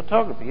Carillion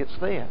photography, it's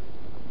there.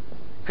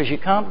 Because you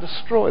can't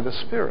destroy the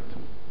spirit.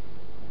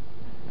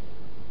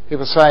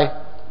 People say,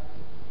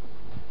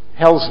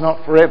 hell's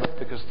not forever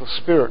because the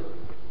spirit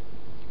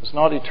is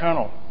not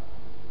eternal.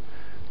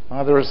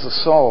 Neither is the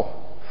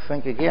soul.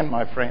 Think again,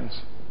 my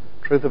friends.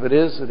 Truth of it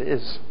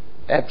is.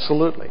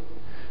 Absolutely.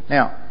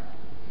 Now,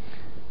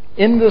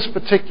 in this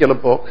particular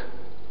book,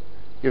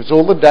 gives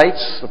all the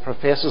dates, the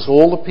professors,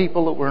 all the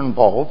people that were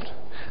involved.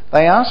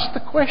 They asked the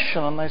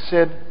question and they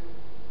said,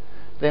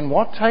 then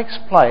what takes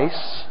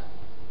place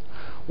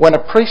when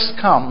a priest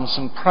comes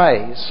and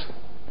prays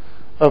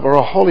over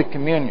a Holy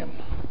Communion?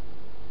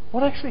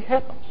 What actually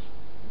happens?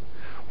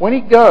 When he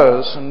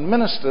goes and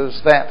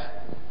ministers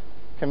that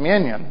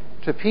communion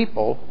to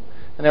people,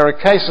 and there are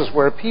cases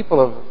where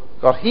people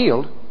have got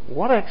healed,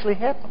 what actually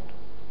happened?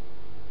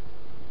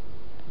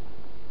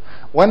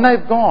 When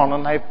they've gone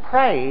and they've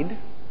prayed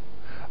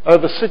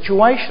over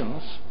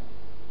situations,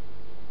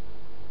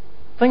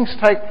 things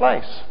take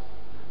place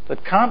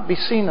that can't be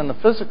seen in the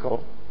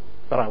physical,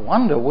 but I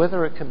wonder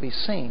whether it can be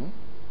seen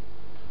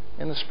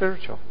in the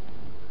spiritual.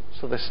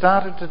 So they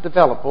started to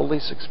develop all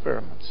these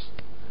experiments.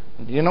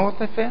 And do you know what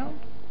they found?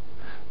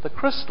 The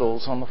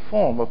crystals on the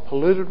form of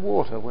polluted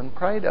water, when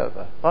prayed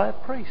over by a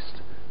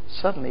priest,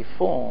 suddenly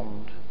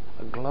formed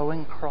a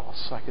glowing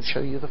cross. I could show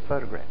you the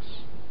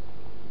photographs.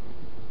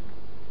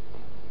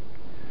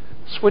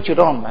 Switch it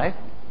on, mate.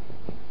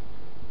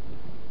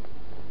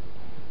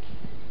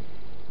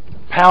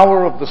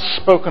 Power of the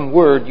spoken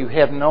word, you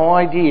have no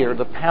idea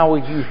the power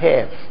you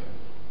have.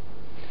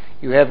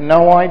 You have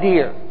no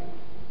idea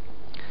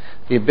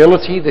the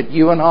ability that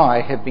you and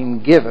I have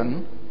been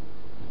given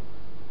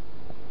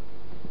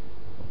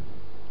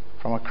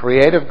from a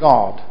creative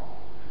God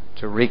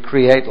to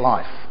recreate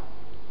life.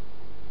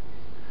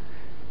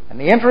 And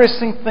the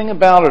interesting thing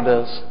about it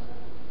is,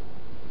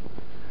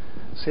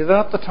 see that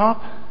up the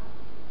top?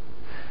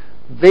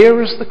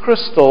 There is the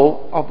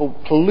crystal of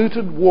a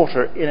polluted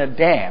water in a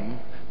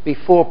dam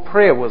before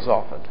prayer was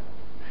offered.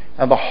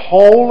 And the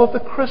whole of the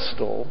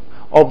crystal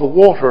of the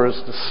water is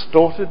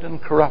distorted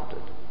and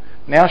corrupted.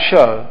 Now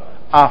show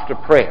after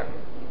prayer.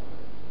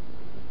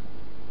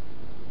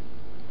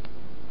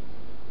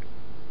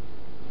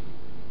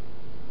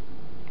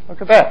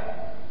 Look at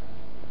that.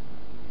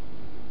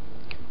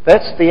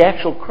 That's the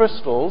actual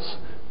crystals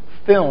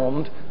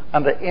filmed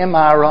under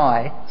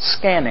MRI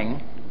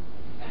scanning.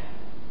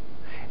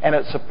 And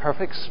it's a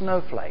perfect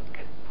snowflake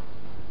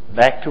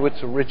back to its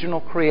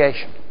original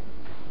creation.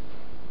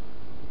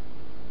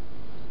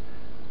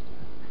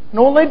 And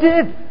all they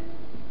did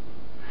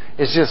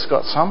is just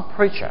got some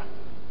preacher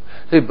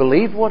who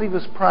believed what he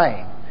was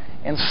praying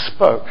and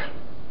spoke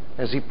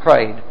as he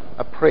prayed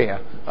a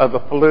prayer over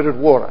polluted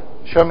water.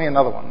 Show me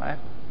another one, mate.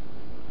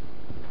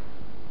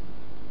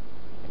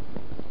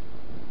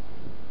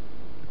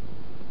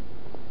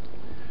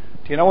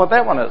 Do you know what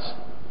that one is?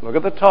 Look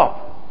at the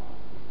top.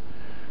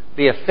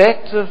 The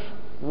effect of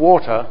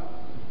water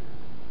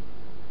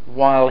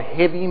while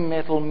heavy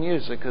metal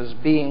music is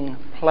being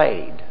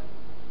played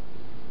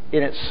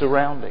in its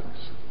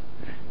surroundings.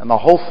 And the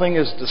whole thing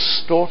is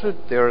distorted.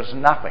 There is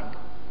nothing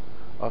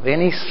of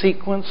any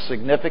sequence,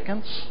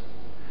 significance,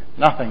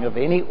 nothing of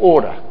any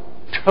order.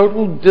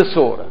 Total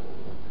disorder.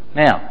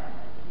 Now,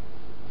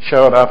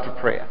 show it after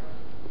prayer.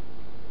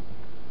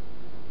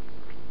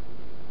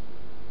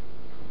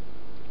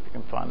 If you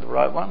can find the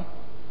right one.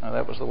 No,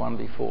 that was the one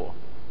before.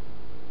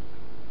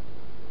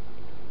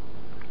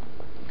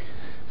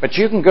 But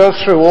you can go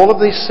through all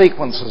of these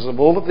sequences of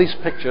all of these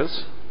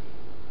pictures.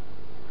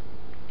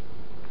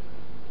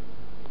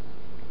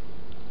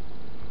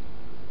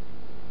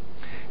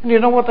 And you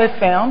know what they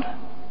found?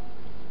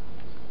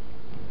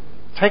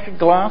 Take a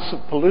glass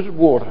of polluted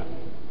water.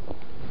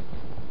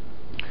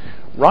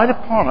 Write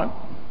upon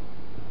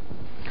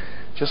it,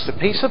 just a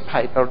piece of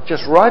paper,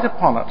 just write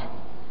upon it,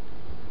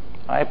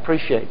 I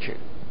appreciate you.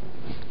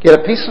 Get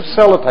a piece of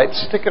sellotape,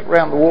 stick it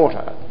around the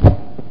water.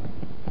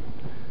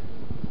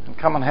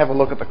 Come and have a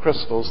look at the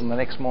crystals in the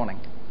next morning.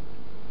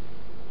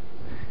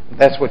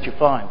 That's what you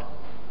find.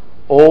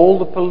 All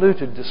the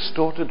polluted,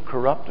 distorted,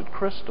 corrupted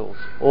crystals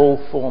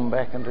all form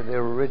back into their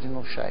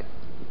original shape.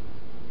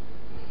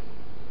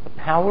 The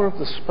power of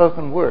the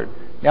spoken word.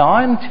 Now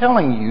I'm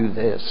telling you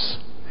this,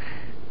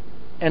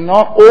 and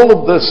not all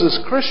of this is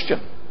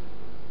Christian.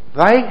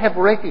 They have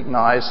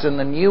recognized in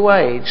the New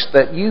Age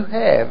that you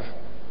have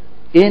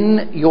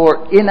in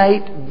your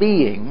innate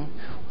being,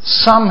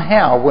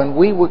 somehow when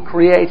we were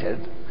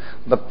created,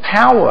 the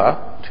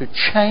power to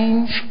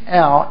change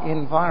our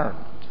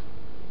environment.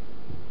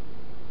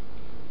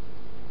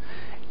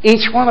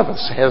 Each one of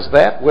us has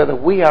that, whether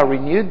we are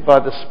renewed by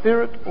the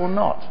Spirit or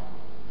not.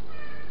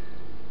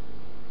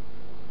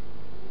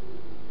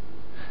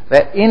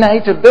 That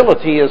innate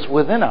ability is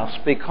within us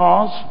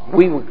because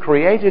we were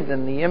created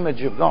in the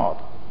image of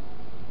God.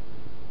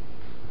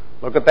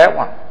 Look at that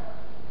one.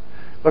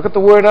 Look at the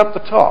word up the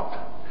top.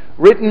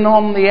 Written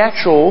on the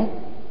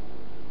actual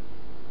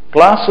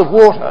glass of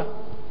water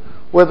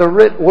were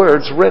the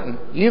words written,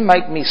 "You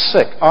make me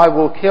sick, I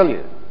will kill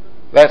you."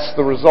 That's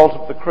the result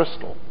of the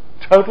crystal.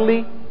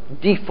 Totally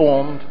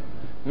deformed,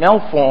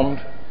 malformed,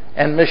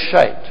 and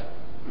misshaped.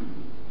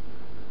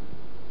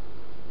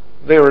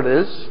 There it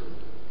is.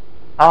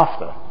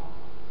 After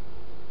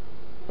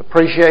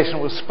appreciation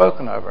was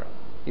spoken over it,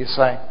 you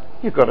say,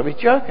 "You've got to be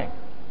joking.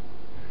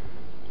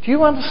 Do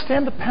you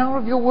understand the power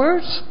of your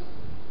words?"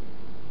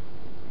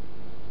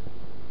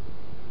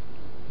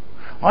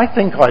 I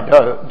think I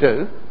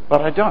do,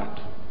 but I don't.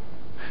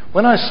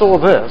 When I saw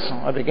this,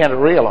 I began to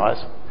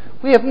realize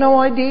we have no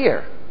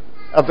idea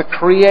of the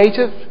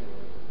creative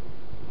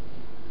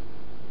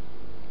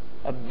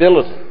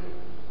ability,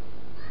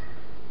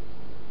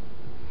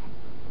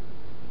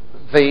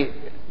 the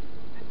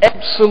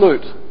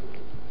absolute.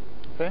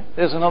 Okay,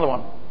 there's another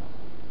one.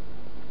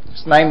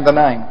 Just named the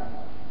name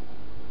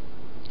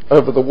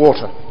over the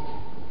water.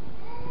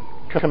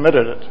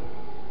 Committed it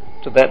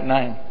to that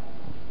name.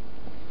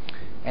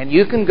 And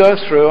you can go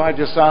through, I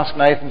just asked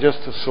Nathan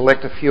just to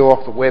select a few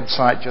off the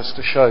website just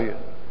to show you.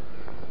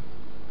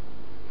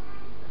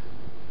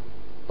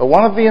 But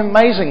one of the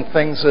amazing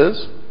things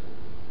is,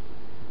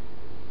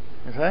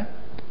 okay,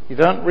 you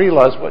don't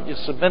realize what you're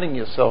submitting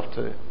yourself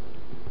to.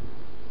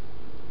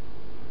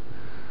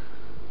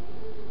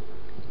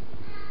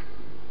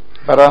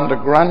 But under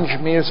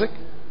grunge music,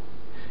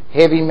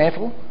 heavy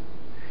metal,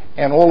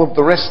 and all of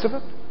the rest of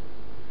it,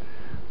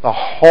 the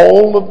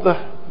whole of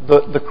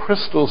the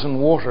crystals in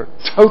water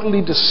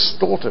totally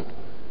distorted,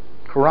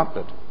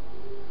 corrupted.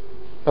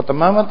 But the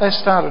moment they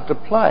started to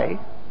play,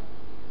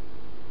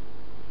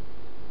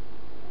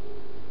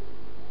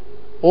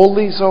 all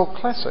these old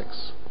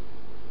classics,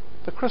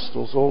 the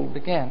crystals all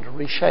began to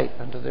reshape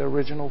into their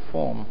original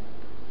form.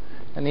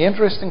 And the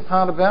interesting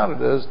part about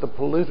it is the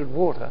polluted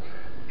water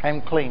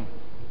came clean.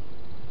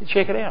 You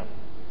check it out.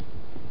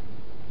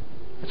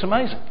 It's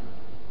amazing.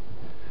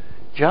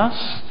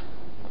 Just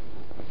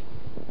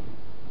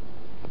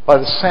by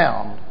the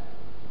sound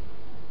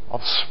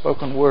of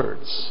spoken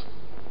words.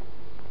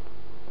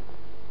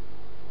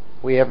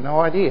 We have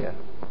no idea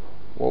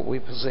what we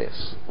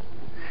possess.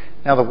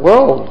 Now the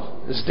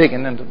world is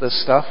digging into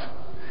this stuff,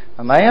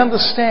 and they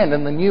understand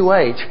in the New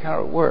Age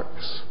how it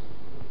works.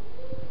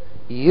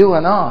 You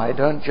and I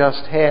don't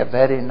just have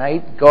that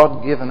innate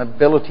God-given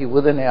ability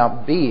within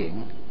our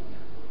being.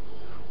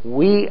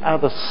 We are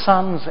the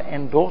sons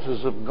and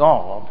daughters of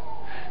God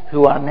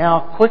who are now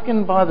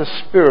quickened by the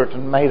Spirit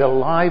and made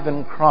alive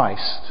in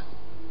Christ.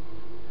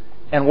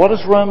 And what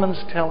does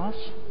Romans tell us?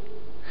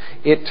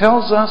 It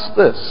tells us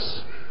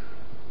this,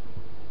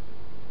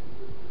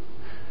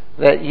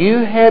 that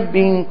you had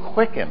been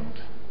quickened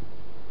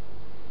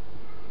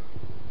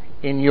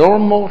in your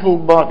mortal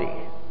body,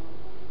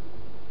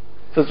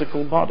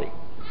 physical body,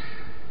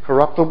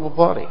 corruptible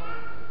body.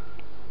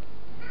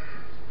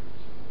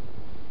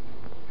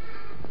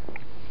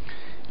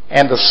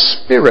 And the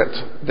Spirit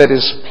that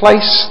is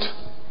placed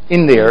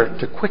in there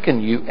to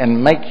quicken you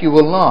and make you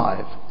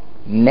alive.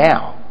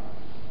 Now,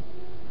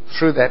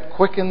 through that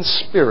quickened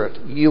Spirit,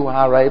 you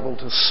are able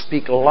to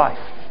speak life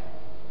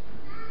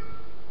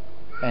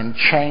and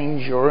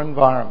change your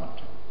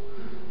environment.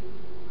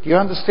 Do you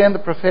understand the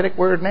prophetic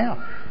word now?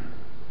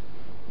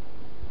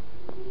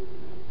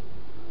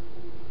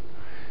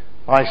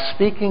 By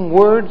speaking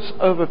words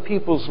over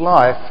people's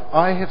life,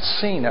 I have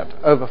seen it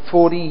over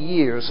 40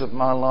 years of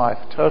my life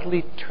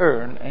totally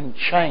turn and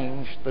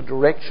change the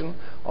direction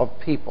of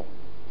people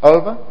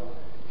over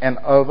and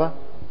over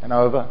and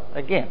over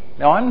again.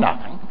 Now, I'm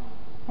nothing.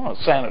 I'm not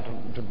saying it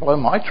to blow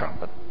my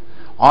trumpet.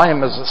 I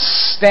am as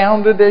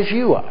astounded as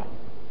you are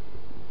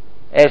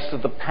as to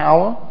the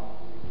power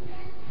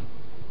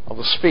of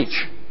the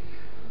speech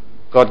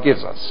God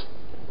gives us.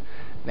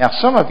 Now,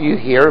 some of you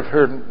here have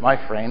heard my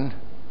friend,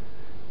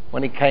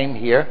 when he came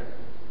here,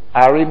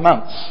 Ari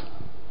Muntz.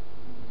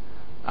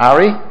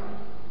 Ari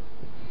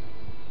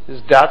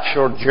is Dutch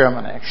or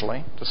German,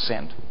 actually,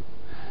 descent.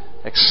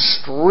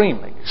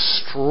 Extremely,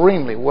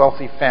 extremely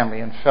wealthy family.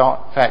 In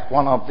fact,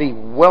 one of the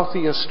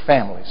wealthiest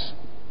families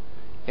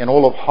in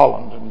all of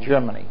Holland and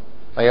Germany.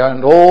 They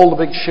owned all the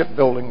big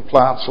shipbuilding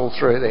plants all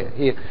through there.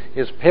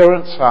 His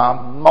parents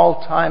are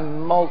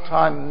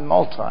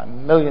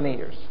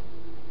multi-millionaires.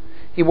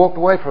 He walked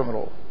away from it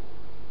all.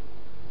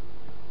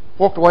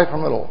 Walked away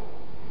from it all.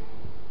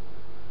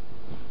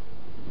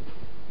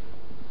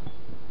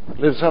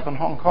 Lives up in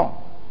Hong Kong.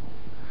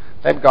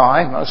 That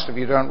guy, most of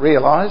you don't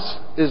realize,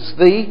 is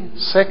the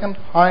second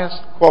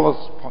highest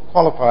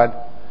qualified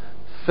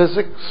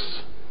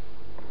physics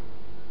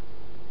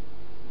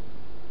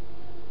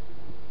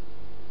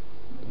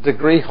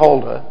degree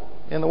holder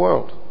in the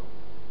world.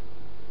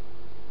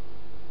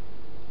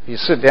 If you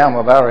sit down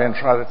with Ari and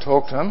try to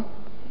talk to him,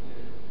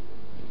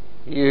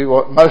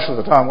 you most of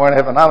the time won't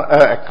have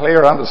a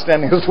clear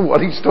understanding as to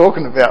what he's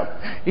talking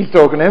about. He's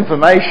talking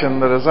information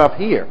that is up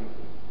here.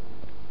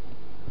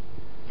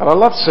 But I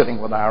love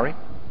sitting with Ari.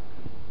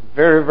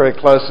 Very, very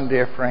close and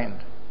dear friend.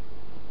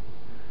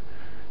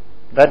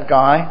 That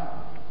guy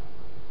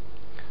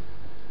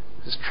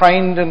is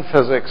trained in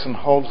physics and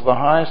holds the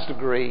highest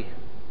degree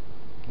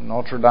in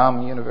Notre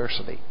Dame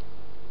University.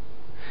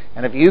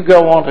 And if you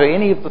go onto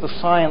any of the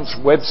science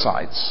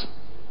websites,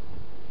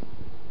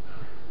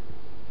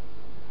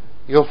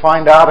 you'll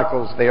find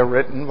articles there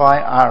written by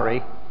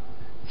Ari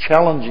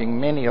challenging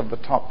many of the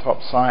top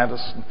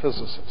scientists and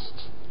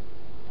physicists.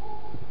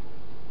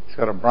 He's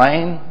got a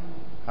brain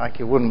like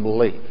you wouldn't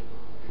believe.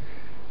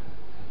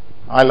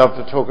 I love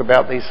to talk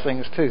about these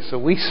things too. So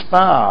we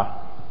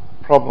spar.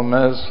 Problem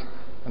is,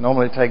 I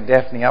normally take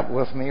Daphne up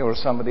with me or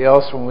somebody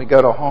else when we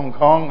go to Hong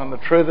Kong, and the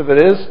truth of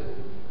it is,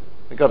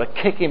 we've got to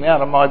kick him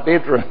out of my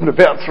bedroom at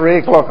about 3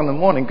 o'clock in the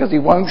morning because he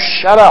won't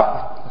shut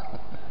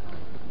up.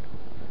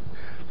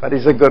 But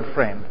he's a good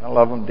friend. I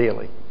love him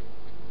dearly.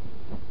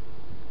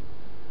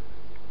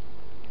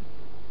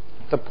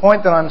 The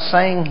point that I'm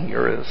saying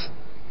here is,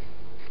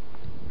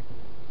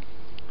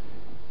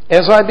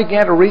 as I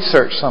began to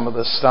research some of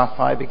this stuff,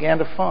 I began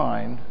to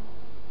find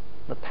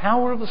the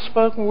power of the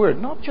spoken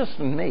word, not just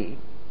in me,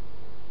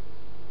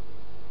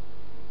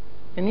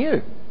 in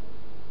you.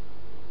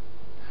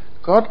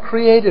 God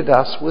created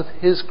us with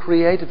His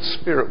creative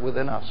spirit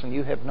within us, and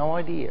you have no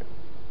idea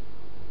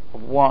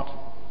of what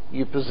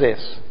you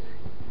possess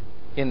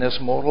in this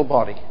mortal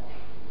body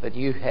that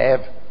you have,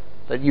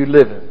 that you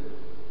live in.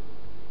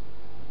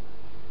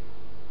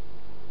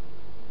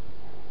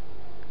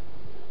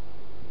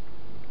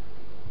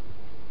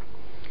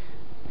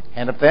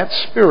 And if that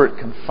spirit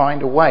can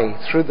find a way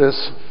through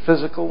this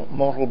physical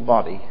mortal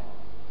body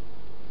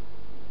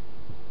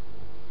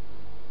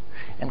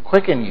and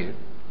quicken you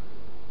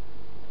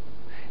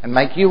and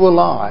make you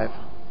alive,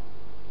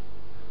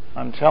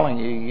 I'm telling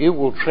you, you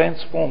will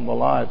transform the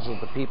lives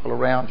of the people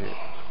around you.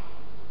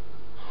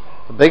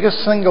 The biggest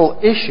single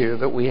issue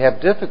that we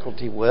have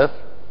difficulty with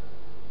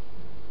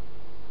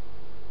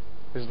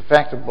is the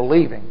fact of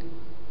believing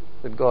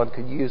that God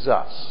could use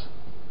us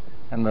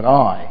and that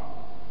I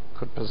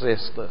could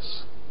possess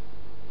this.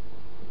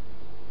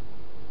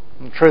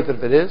 And the truth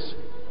of it is,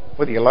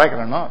 whether you like it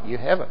or not, you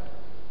have it.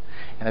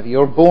 And if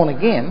you're born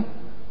again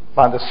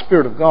by the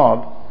Spirit of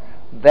God,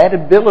 that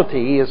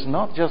ability is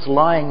not just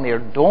lying there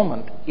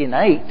dormant,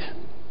 innate.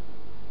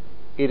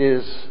 It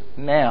is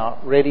now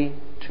ready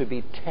to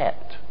be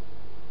tapped.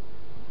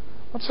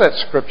 What's that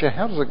scripture?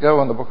 How does it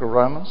go in the book of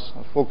Romans?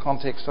 The full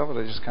context of it,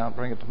 I just can't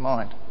bring it to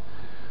mind.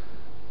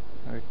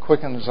 It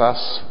quickens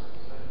us.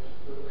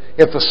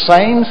 If the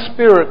same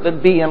Spirit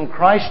that be in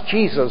Christ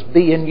Jesus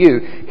be in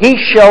you, He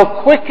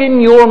shall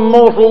quicken your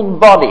mortal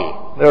body.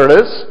 There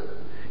it is.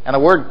 And the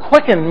word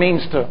quicken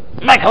means to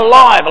make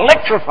alive,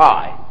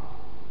 electrify.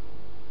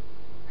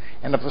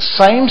 And if the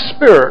same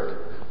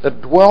Spirit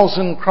that dwells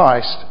in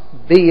Christ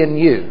be in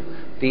you,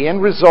 the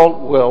end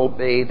result will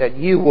be that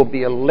you will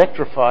be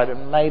electrified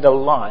and made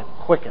alive,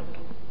 quickened.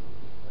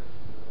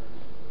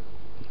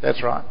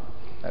 That's right.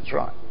 That's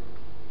right.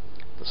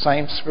 The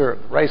same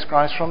Spirit that raised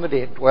Christ from the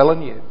dead dwell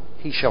in you.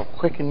 He shall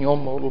quicken your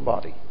mortal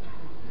body.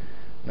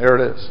 There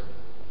it is.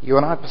 You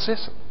and I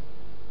possess it.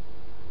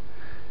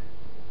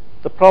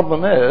 The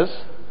problem is,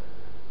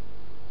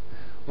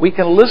 we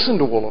can listen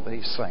to all of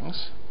these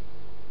things,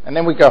 and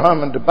then we go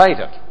home and debate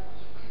it.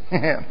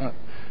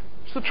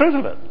 It's the truth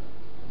of it.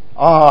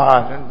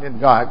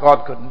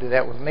 God couldn't do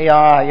that with me.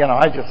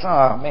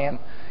 Man.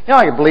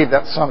 I can believe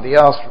that's somebody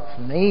else. But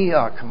for me,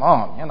 come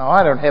on.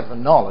 I don't have the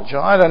knowledge.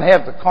 I don't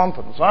have the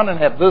confidence. I don't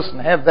have this and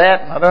have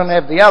that, and I don't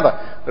have the other.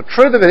 The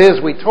truth of it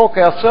is, we talk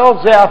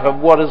ourselves out of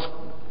what is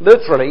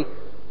literally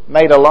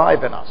made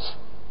alive in us.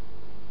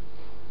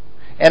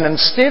 And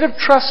instead of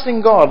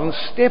trusting God and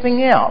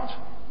stepping out,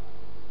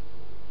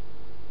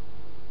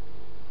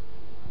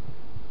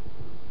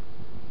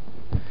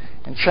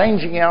 and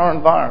changing our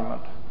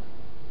environment,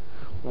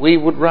 we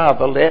would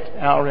rather let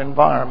our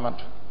environment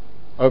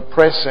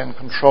oppress and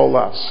control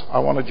us. I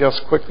want to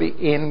just quickly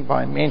end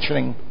by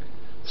mentioning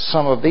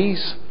some of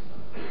these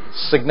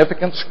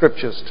significant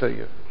scriptures to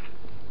you.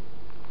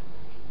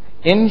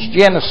 In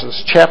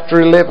Genesis chapter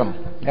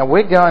 11, now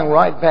we're going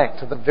right back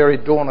to the very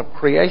dawn of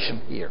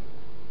creation here.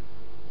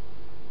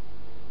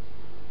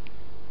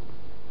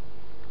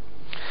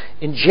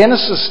 In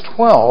Genesis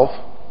 12,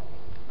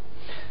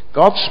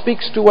 God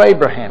speaks to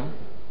Abraham.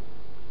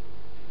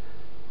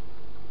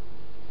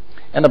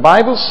 And the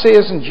Bible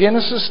says in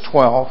Genesis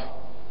 12,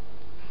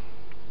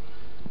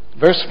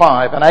 verse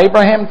 5, And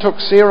Abraham took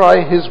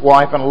Sarai his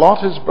wife, and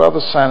Lot his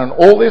brother's son, and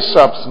all their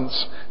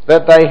substance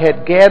that they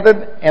had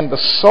gathered, and the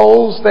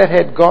souls that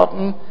had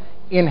gotten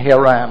in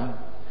Haran,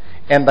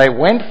 and they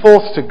went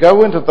forth to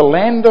go into the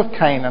land of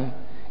Canaan,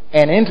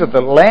 and into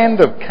the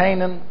land of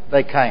Canaan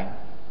they came.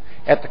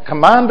 At the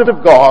command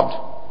of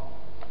God,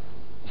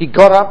 he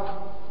got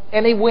up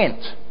and he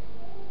went.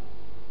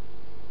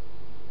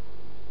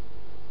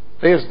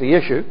 There's the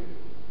issue.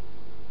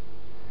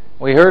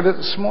 We heard it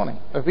this morning.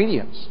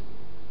 Obedience.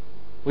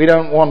 We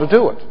don't want to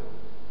do it.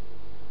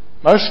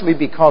 Mostly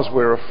because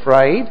we're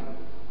afraid,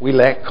 we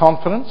lack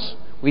confidence,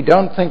 we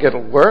don't think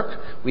it'll work,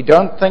 we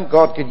don't think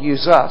God could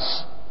use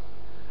us.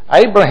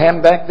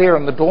 Abraham, back there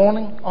in the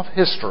dawning of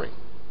history,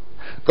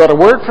 got a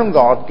word from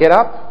God, get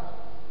up,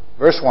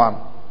 verse 1,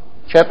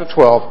 chapter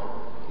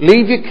 12,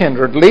 leave your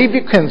kindred, leave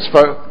your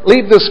kinsfolk,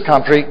 leave this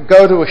country,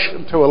 go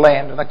to a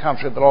land in a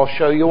country that I'll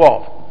show you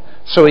of.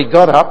 So he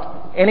got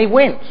up and he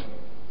went.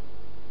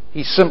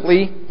 He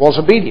simply was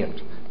obedient,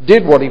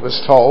 did what he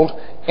was told,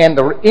 and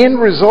the end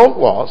result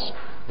was,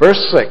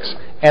 verse 6,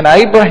 and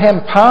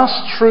Abraham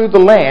passed through the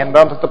land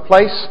unto the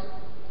place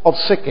of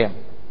Shechem,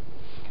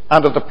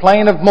 under the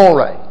plain of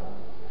Moreh,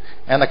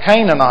 and the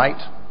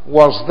Canaanite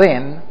was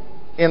then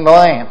in the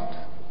land.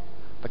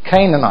 The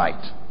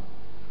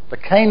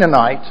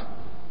Canaanite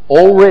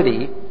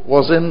already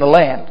was in the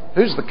land.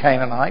 Who's the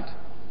Canaanite?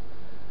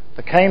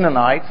 The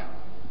Canaanite,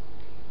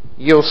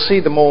 you'll see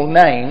them all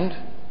named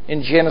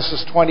in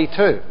Genesis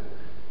 22.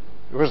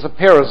 There was the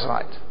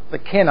Perizzite, the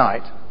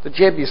Kenite, the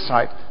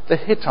Jebusite, the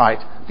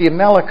Hittite, the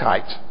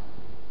Amalekite.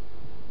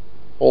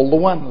 All the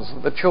ones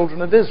that the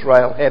children of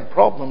Israel had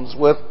problems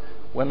with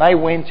when they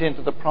went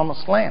into the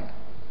promised land.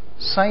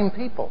 Same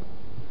people,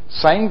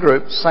 same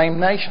group, same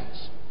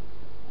nations.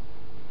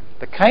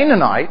 The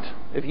Canaanite,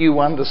 if you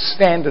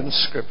understand in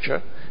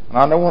Scripture, and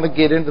I don't want to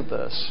get into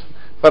this,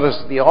 but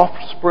is the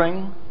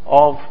offspring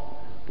of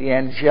the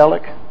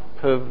angelic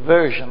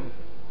perversion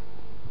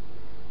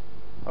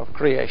of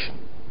creation.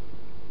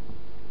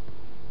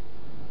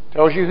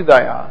 Tells you who they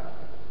are.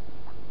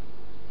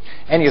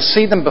 And you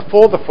see them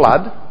before the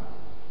flood.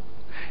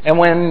 And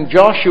when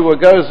Joshua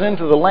goes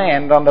into the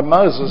land under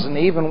Moses, and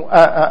even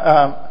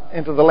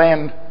into the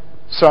land,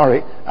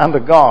 under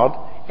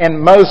God,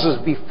 and Moses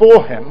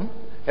before him,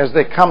 as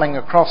they're coming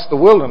across the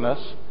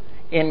wilderness,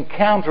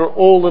 encounter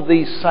all of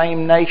these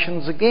same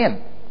nations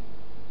again.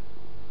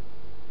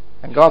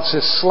 And God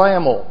says, slay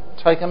them all,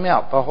 take them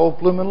out, the whole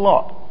blooming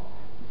lot.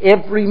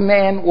 Every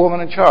man,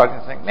 woman, and child.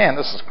 You think, man,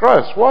 this is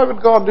gross. Why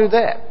would God do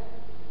that?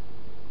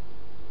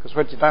 Because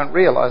what you don't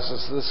realize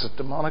is this is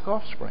demonic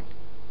offspring.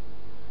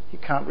 You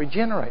can't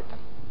regenerate them.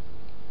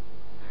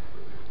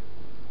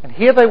 And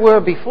here they were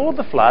before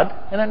the flood,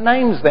 and it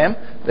names them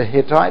the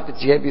Hittite, the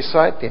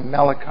Jebusite, the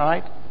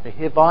Amalekite, the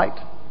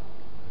Hivite.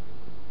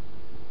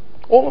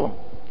 All of them.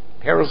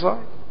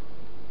 Perizzite.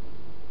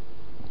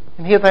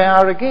 And here they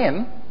are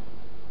again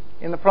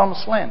in the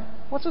promised land.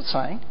 What's it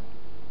saying?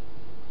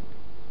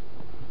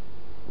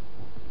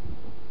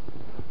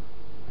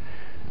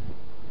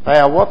 They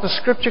are what the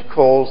Scripture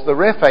calls the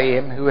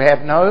Rephaim, who have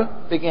no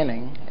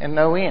beginning and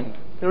no end.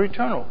 They're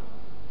eternal.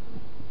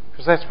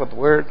 Because that's what the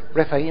word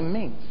Rephaim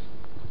means.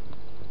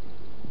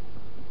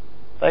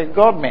 They're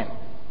God-men.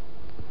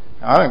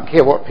 Now, I don't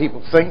care what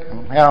people think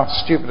and how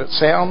stupid it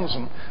sounds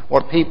and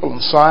what people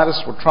and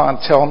scientists will try and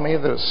tell me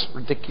that it's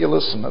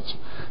ridiculous and it's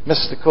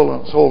mystical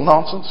and it's all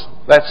nonsense.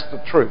 That's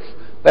the truth.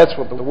 That's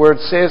what the word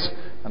says,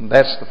 and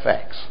that's the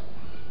facts.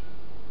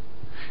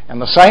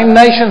 And the same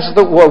nations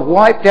that were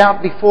wiped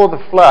out before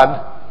the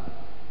flood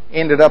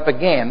ended up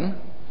again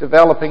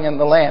developing in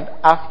the land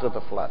after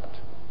the flood.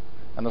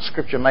 And the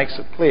Scripture makes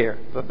it clear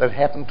that that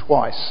happened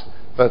twice,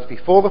 both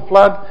before the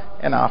flood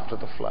and after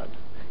the flood.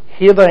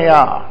 Here they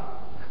are.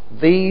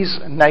 These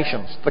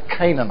nations, the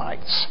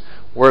Canaanites,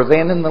 were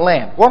then in the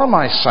land. What am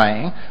I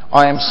saying?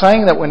 I am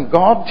saying that when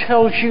God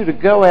tells you to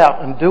go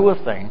out and do a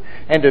thing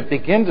and to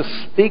begin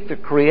to speak the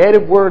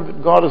creative word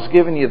that God has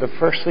given you, the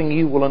first thing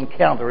you will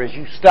encounter as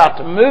you start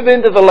to move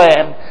into the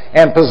land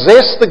and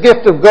possess the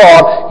gift of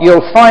God,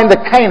 you'll find the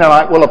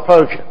Canaanite will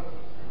approach you.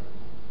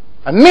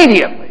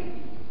 Immediately.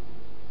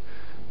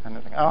 And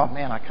you think, oh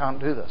man, I can't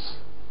do this.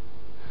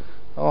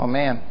 Oh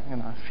man,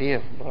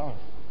 fear. Blah.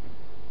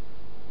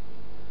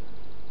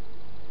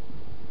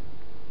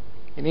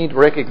 You need to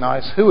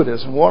recognize who it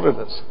is and what it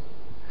is.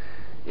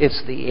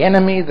 It's the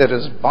enemy that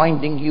is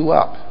binding you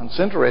up. And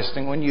it's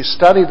interesting, when you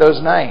study those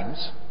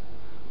names,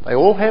 they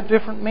all have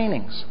different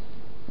meanings.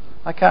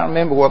 I can't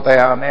remember what they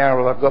are now,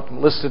 but I've got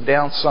them listed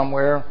down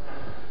somewhere.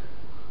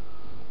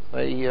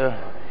 The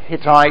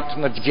Hittite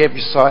and the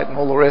Jebusite and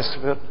all the rest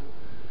of it.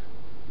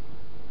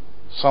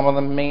 Some of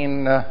them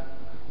mean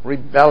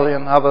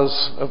rebellion.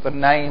 Others of the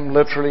name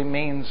literally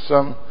means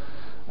some,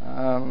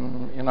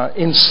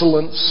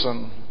 insolence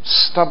and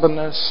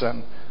stubbornness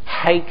and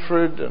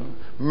hatred and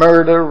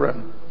murder,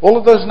 and all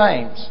of those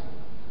names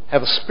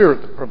have a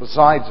spirit that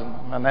resides in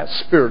them, and that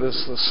spirit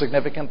is the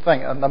significant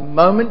thing. And the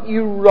moment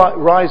you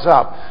rise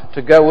up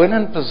to go in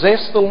and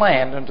possess the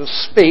land and to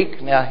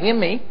speak, now hear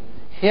me,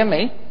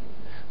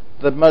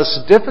 the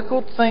most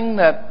difficult thing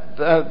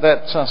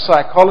that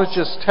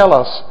psychologists tell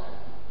us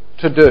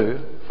to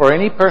do, for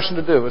any person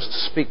to do, is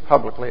to speak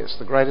publicly. It's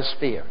the greatest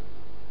fear.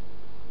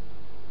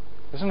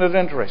 Isn't it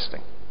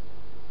interesting?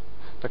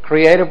 The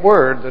creative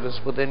word that is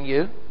within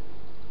you,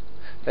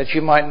 that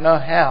you might know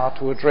how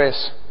to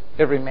address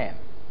every man.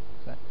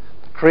 The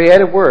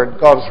creative word,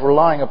 God is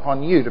relying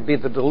upon you to be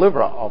the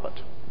deliverer of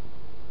it.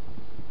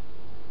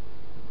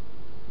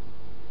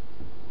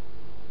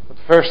 But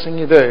the first thing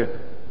you do,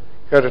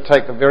 you go to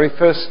take the very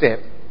first step.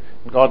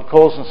 And God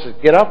calls and says,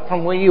 get up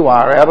from where you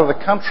are, out of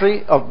the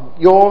country of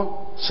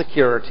your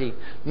security.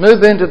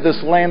 Move into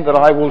this land that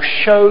I will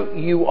show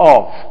you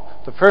of.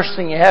 The first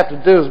thing you have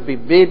to do is be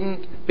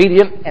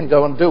obedient and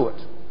go and do it.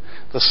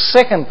 The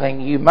second thing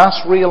you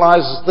must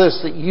realize is this,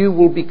 that you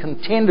will be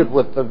contended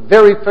with. The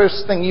very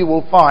first thing you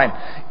will find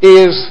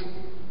is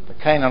the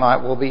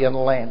Canaanite will be in the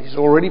land. He's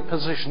already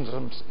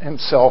positioned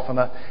himself in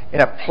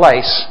a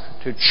place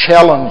to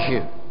challenge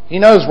you. He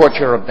knows what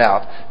you're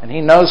about, and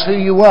he knows who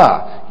you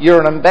are.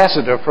 You're an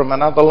ambassador from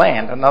another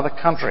land, another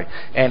country,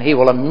 and he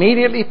will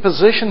immediately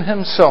position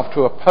himself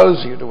to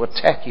oppose you, to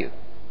attack you.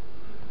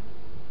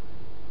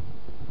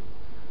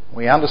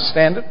 We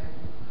understand it.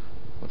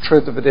 The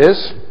truth of it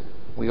is,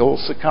 we all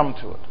succumb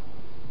to it.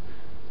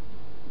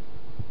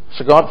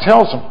 So God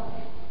tells him,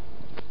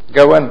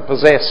 go in,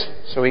 possess.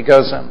 So he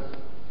goes in.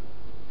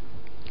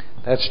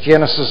 That's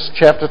Genesis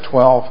chapter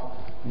 12,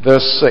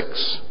 verse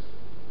 6.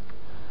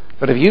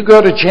 But if you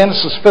go to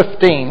Genesis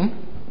 15,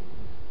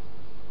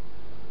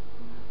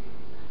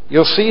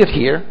 you'll see it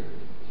here.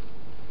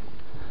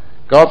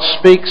 God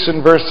speaks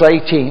in verse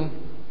 18.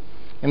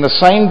 In the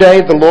same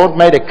day the Lord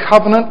made a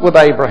covenant with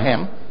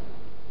Abraham.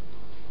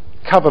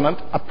 Covenant,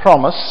 a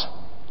promise.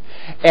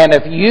 And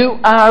if you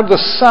are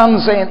the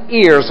sons and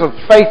heirs of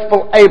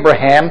faithful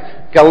Abraham,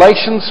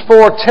 Galatians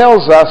 4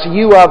 tells us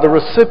you are the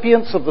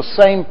recipients of the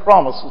same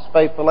promise as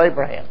faithful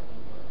Abraham.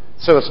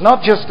 So it's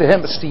not just to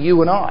him, it's to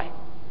you and I.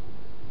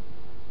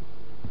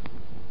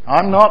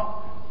 I'm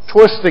not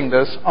twisting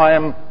this. I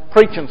am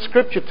preaching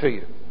Scripture to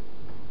you.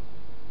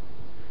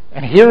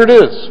 And here it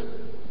is.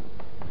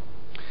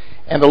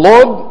 And the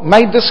Lord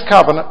made this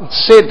covenant and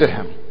said to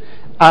him,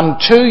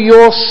 unto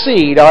your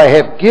seed I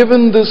have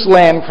given this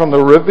land from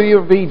the river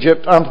of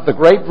Egypt unto the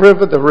great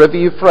river, the river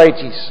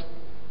Euphrates.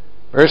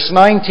 Verse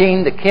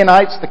 19, the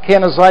Kenites, the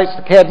Kenizzites,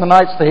 the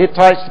Cadmonites, the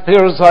Hittites, the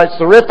Perizzites,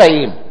 the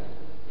Rephaim.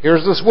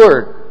 Here's this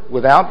word,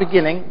 without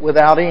beginning,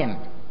 without end.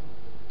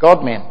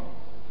 God-men.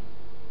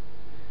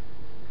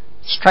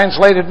 It's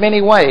translated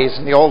many ways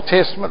in the Old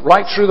Testament.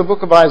 Right through the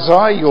book of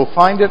Isaiah you'll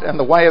find it, and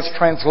the way it's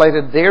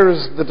translated there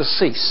is the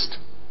deceased.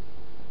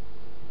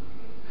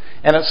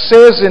 And it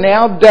says in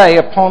our day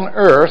upon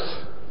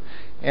earth,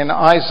 in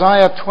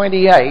Isaiah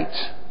 28,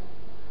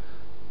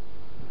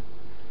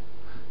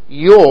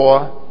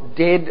 your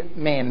dead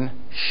men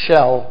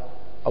shall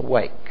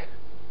awake.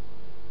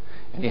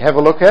 And you have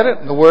a look at it,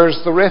 and the word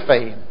is the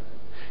Rephaim.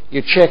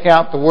 You check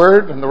out the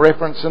word and the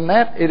reference in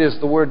that, it is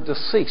the word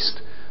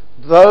deceased.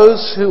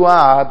 Those who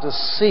are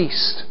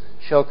deceased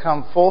shall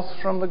come forth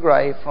from the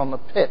grave, from the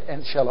pit,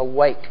 and shall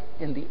awake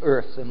in the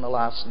earth in the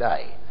last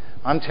day.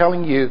 I'm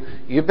telling you,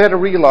 you better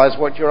realize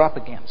what you're up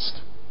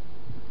against.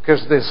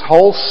 Because this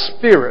whole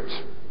spirit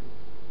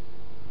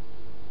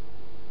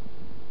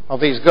of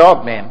these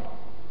God-men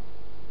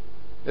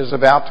is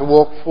about to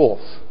walk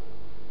forth.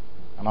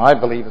 And I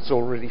believe it's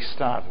already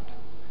started.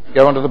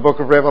 Go into the book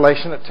of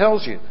Revelation, it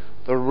tells you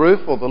the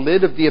roof or the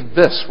lid of the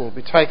abyss will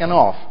be taken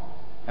off,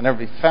 and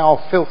every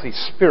foul, filthy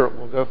spirit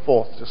will go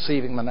forth,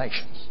 deceiving the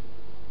nations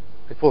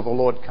before the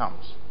Lord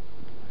comes.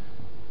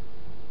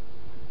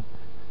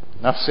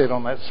 Enough said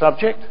on that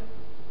subject.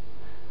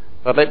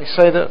 But let me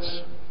say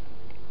this.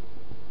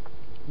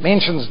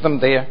 Mentions them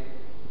there.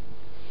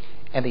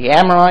 And the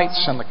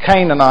Amorites and the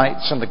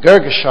Canaanites and the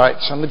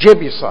Girgashites and the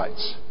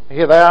Jebusites.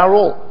 Here they are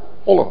all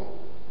of them.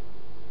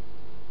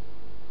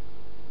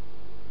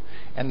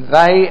 And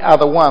they are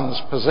the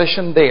ones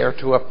positioned there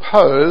to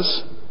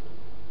oppose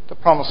the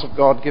promise of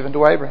God given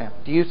to Abraham.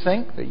 Do you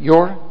think that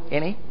you're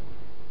any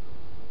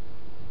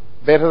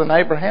better than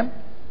Abraham?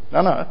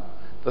 No.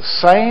 The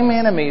same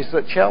enemies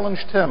that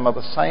challenged him are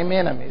the same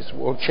enemies who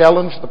will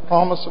challenge the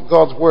promise of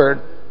God's word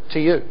to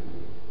you.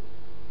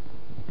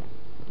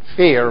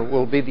 Fear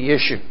will be the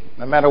issue,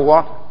 no matter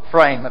what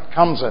frame it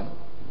comes in.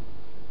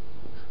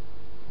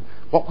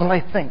 What will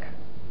they think?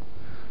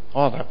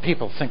 Oh, the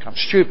people think I'm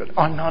stupid.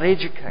 I'm not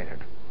educated.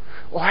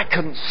 Oh, I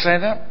couldn't say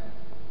that.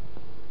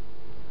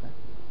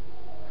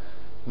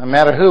 No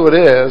matter who it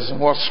is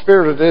and what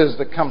spirit it is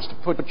that comes to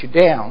put you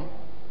down,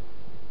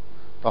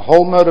 the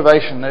whole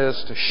motivation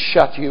is to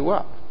shut you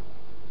up.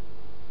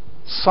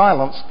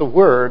 Silence the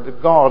word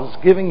that God is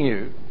giving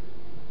you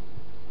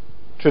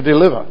to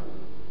deliver.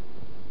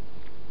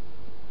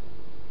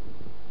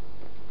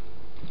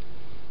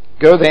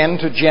 Go then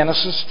to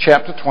Genesis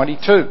chapter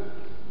 22.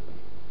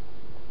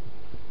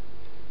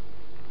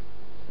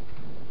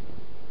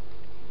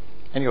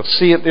 And you'll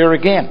see it there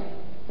again.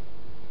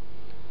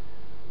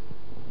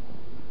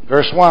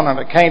 Verse 1, and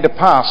it came to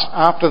pass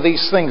after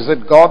these things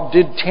that God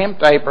did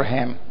tempt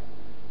Abraham,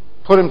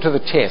 put him to the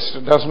test.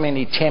 It doesn't mean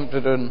he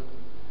tempted him,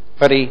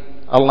 but he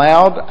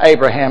allowed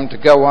Abraham to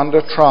go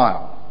under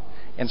trial,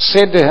 and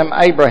said to him,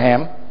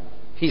 Abraham,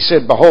 he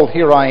said, "Behold,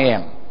 here I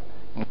am."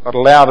 And God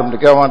allowed him to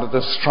go under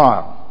this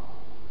trial.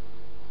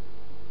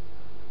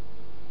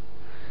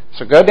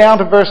 So go down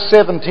to verse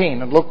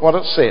 17 and look what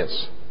it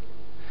says.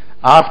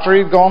 After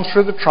he'd gone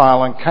through the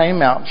trial and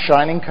came out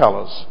shining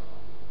colours,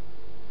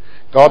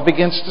 God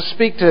begins to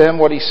speak to him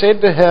what he said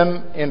to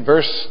him in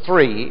verse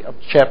 3 of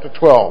chapter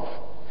 12.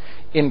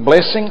 "In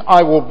blessing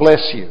I will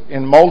bless you.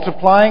 In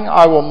multiplying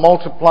I will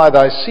multiply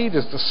thy seed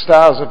as the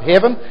stars of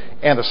heaven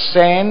and the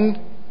sand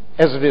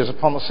as it is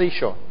upon the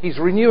seashore." He's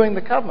renewing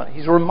the covenant.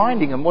 He's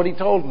reminding him what he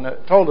told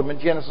him in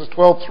Genesis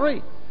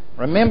 12:3.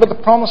 Remember the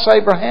promise,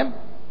 Abraham?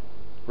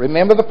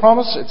 Remember the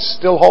promise? It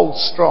still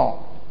holds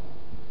strong.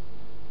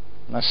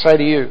 And I say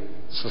to you,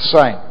 it's the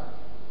same.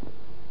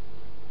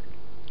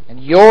 And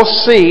your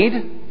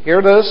seed, here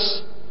it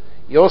is,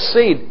 your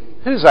seed.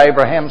 Who's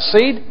Abraham's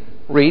seed?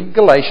 Read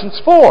Galatians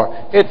 4.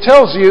 It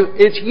tells you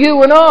it's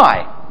you and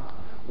I.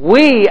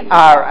 We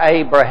are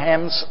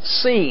Abraham's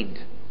seed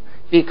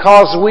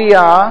because we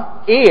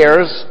are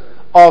heirs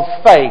of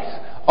faith,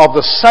 of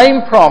the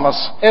same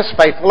promise as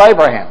faithful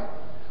Abraham.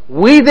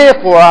 We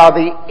therefore are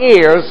the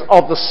heirs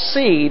of the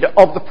seed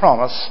of the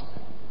promise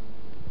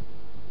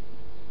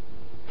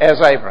as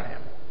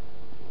Abraham.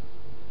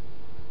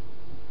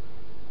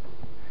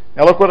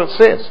 Now look what it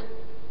says.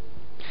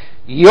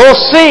 Your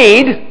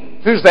seed,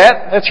 who's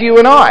that? That's you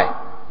and I.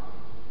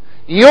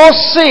 Your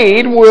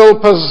seed will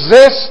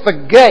possess the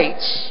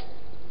gates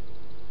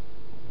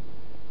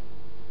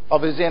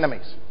of his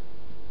enemies.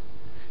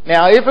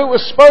 Now, if it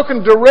was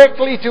spoken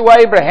directly to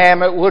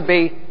Abraham, it would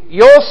be,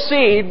 your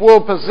seed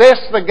will possess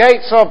the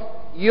gates of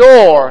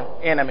your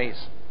enemies.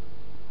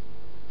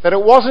 That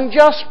it wasn't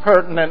just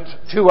pertinent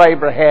to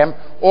Abraham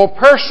or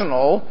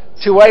personal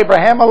to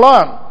Abraham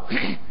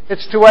alone.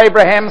 It's to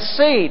Abraham's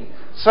seed.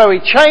 So he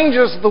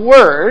changes the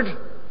word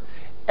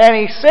and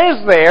he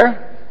says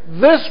there,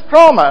 this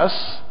promise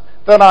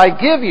that I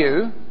give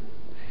you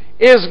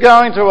is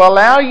going to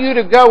allow you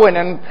to go in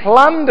and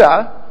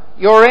plunder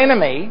your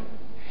enemy,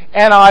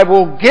 and I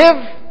will give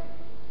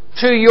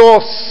to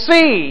your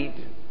seed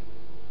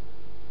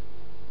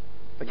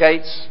the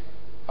gates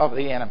of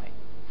the enemy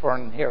for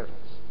an inheritance.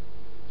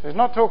 So he's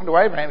not talking to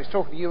Abraham, he's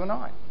talking to you and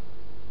I.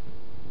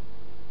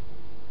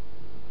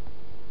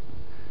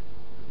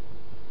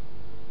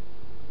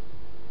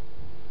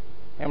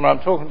 And when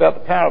I'm talking about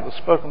the power of the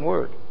spoken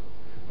word,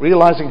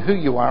 realizing who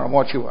you are and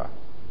what you are.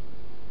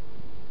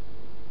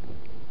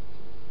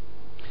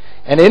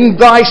 And in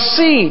thy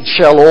seed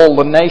shall all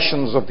the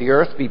nations of the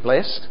earth be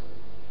blessed.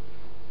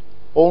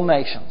 All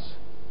nations.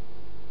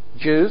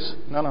 Jews?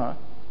 No.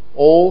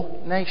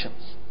 All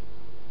nations.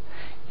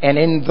 And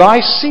in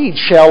thy seed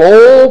shall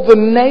all the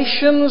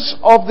nations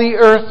of the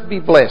earth be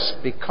blessed,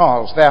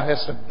 because thou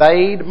hast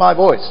obeyed my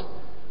voice.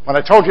 When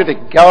I told you to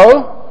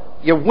go,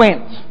 you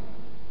went.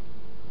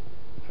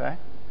 Okay?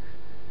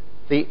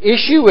 The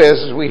issue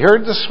is, as we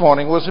heard this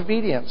morning, was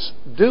obedience.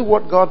 Do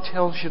what God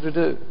tells you to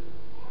do.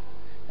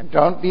 And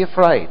don't be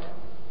afraid.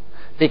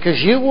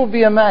 Because you will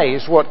be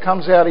amazed what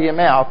comes out of your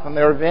mouth. And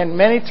there have been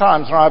many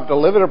times when I've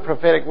delivered a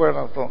prophetic word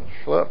and I thought,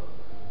 sure,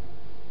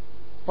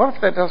 what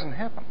if that doesn't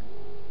happen?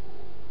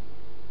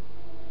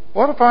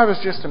 What if I was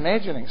just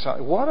imagining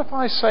something? What if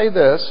I say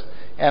this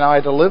and I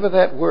deliver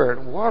that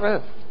word? What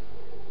if?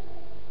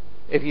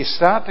 If you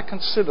start to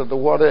consider the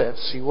what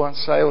ifs, you won't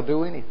say or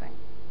do anything.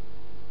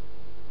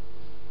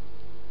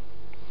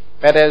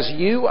 But as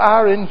you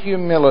are in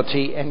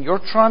humility and you're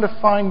trying to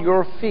find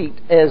your feet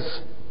as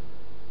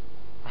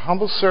a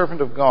humble servant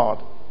of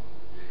God,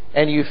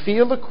 and you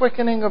feel the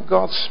quickening of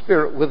God's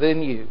Spirit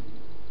within you,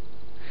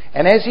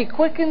 and as He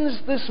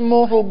quickens this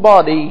mortal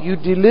body, you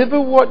deliver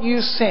what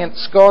you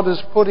sense God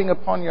is putting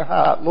upon your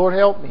heart. Lord,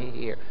 help me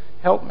here.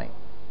 Help me.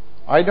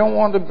 I don't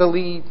want to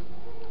believe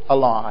a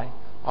lie.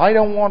 I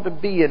don't want to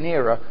be an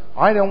error.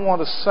 I don't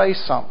want to say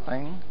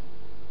something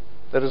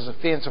that is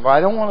offensive. I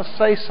don't want to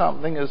say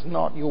something that is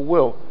not your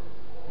will.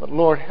 But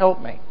Lord,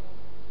 help me.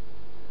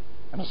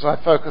 And as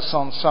I focus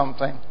on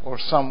something or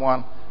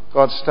someone,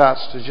 God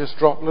starts to just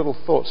drop little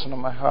thoughts into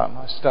my heart and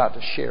I start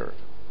to share it.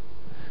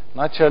 And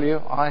I tell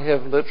you, I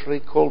have literally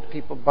called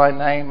people by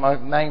name.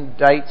 I've named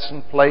dates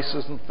and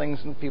places and things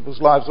in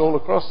people's lives all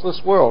across this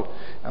world.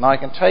 And I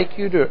can take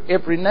you to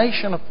every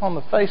nation upon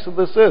the face of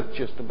this earth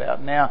just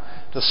about now,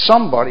 to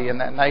somebody in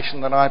that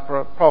nation that I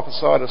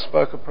prophesied or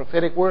spoke a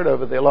prophetic word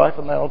over their life,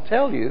 and they'll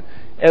tell you,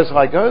 as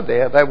I go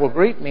there, they will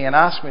greet me and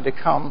ask me to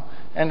come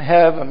and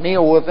have a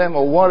meal with them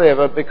or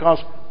whatever, because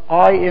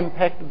I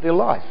impacted their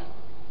life.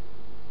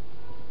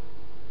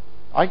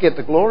 I get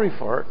the glory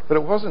for it, but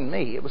it wasn't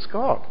me, it was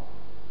God.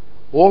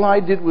 All I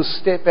did was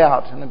step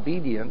out in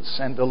obedience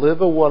and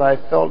deliver what I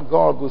felt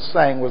God was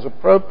saying was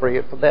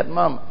appropriate for that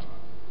moment.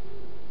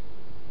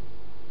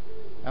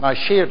 And I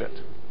shared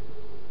it.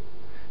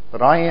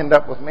 But I end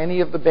up with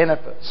many of the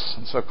benefits.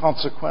 And so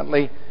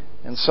consequently,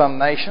 in some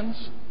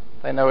nations,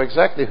 they know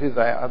exactly who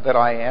they are, that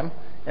I am.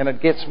 And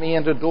it gets me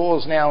into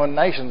doors now in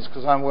nations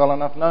because I'm well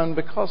enough known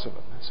because of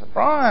it. They say,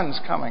 Brian's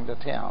coming to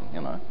town,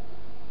 you know.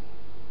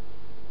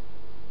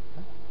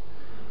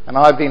 And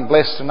I've been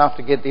blessed enough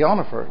to get the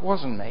honour for it. It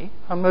wasn't me.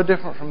 I'm no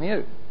different from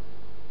you.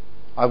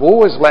 I've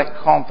always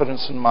lacked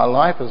confidence in my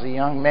life. As a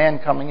young man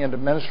coming into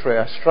ministry,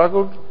 I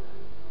struggled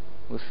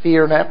with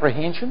fear and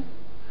apprehension.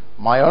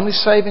 My only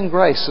saving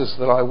grace is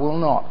that I will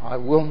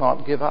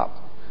not give up.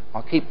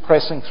 I'll keep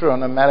pressing through,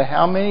 and no matter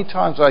how many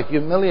times I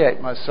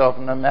humiliate myself,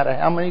 and no matter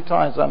how many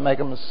times I make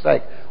a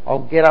mistake,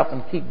 I'll get up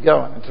and keep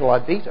going until I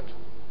beat it.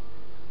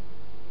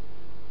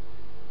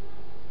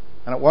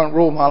 And it won't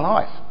rule my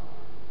life.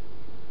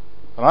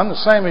 But I'm the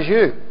same as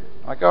you.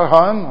 I go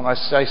home and I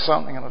say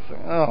something and I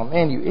think, oh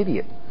man, you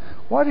idiot.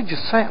 Why did you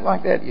say it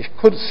like that? You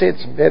could have said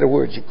some better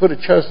words. You could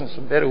have chosen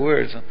some better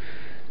words.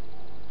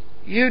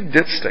 You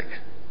dipstick.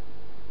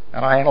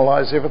 And I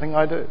analyse everything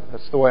I do.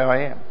 That's the way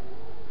I am.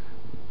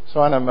 So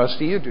I know most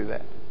of you do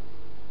that.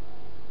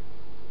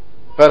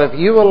 But if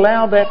you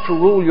allow that to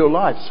rule your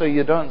life so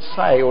you don't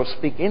say or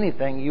speak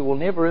anything, you will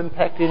never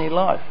impact any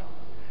life.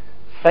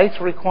 Faith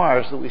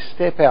requires that we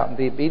step out and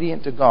be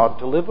obedient to God,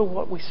 deliver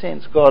what we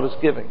sense God is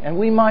giving. And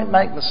we might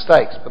make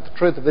mistakes, but the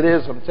truth of it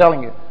is, I'm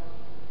telling you,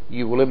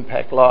 you will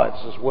impact lives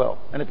as well.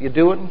 And if you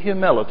do it in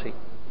humility,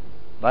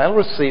 they'll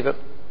receive it.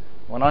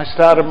 When I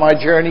started my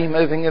journey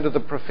moving into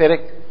the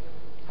prophetic,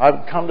 I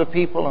would come to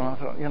people and I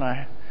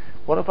thought,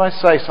 what if I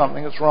say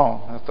something that's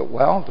wrong? And I thought,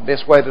 well, the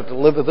best way to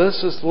deliver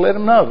this is to let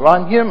them know that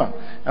I'm human.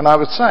 And I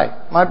would say,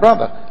 my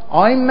brother,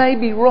 I may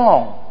be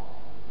wrong,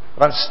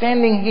 but I'm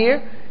standing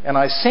here and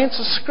I sense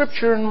a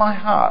scripture in my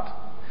heart.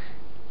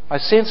 I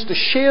sense to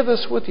share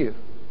this with you.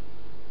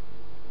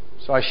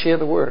 So I share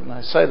the word and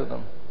I say to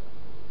them,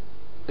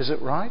 is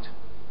it right?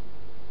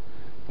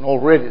 And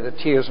already the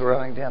tears are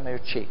running down their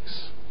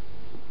cheeks.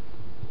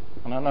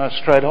 And I know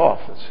straight off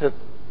it's hit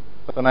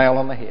the nail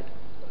on the head.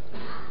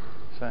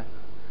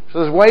 So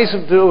there's ways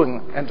of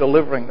doing and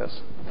delivering this.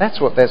 That's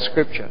what that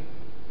scripture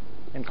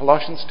in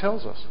Colossians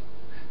tells us.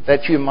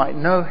 That you might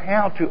know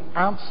how to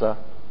answer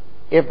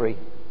every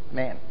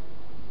man.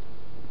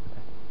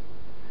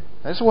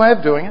 There's a way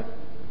of doing it.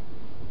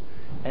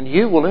 And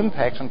you will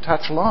impact and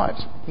touch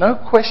lives. No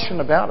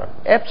question about it.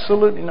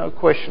 Absolutely no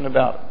question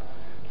about it.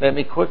 Let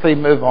me quickly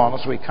move on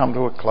as we come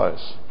to a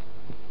close.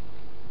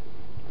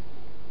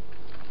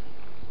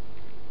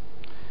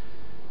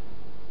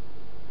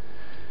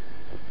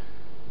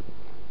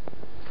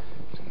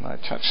 I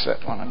touched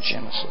that one in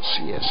Genesis,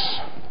 yes.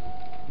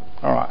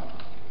 All right.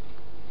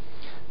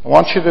 I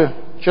want you to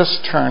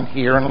just turn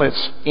here and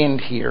let's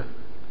end here.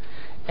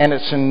 And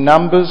it's in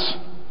Numbers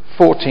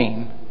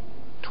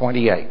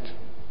 14:28.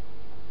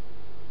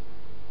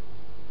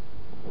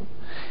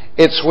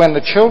 It's when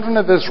the children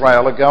of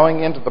Israel are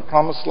going into the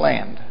promised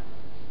land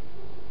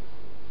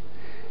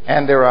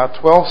and there are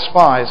 12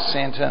 spies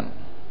sent in.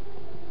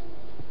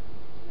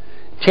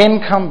 10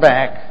 come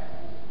back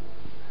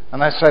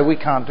and they say, we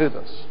can't do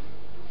this.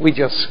 We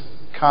just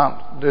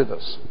can't do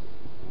this.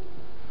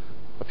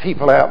 The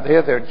people out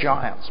there, they're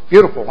giants.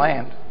 Beautiful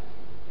land,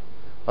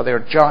 but they're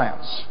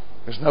giants.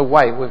 There's no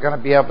way we're going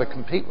to be able to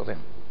compete with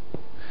them.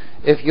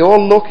 If you're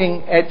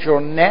looking at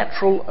your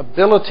natural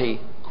ability,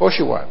 of course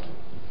you won't.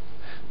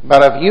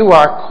 But if you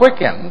are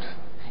quickened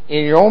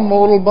in your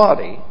mortal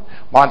body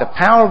by the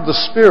power of the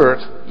Spirit,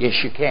 yes,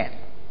 you can.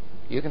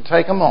 You can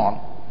take them on.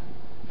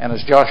 And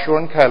as Joshua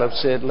and Caleb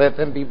said, let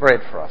them be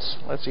bread for us.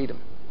 Let's eat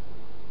them.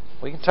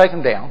 We can take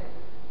them down.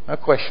 No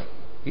question.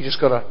 You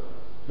just got to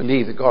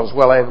believe that God is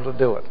well able to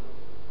do it.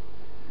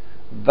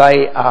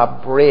 They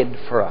are bread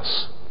for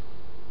us.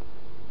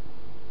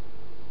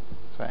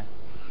 See?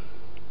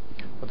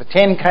 But the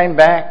 10 came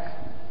back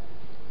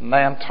and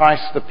they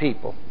enticed the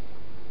people.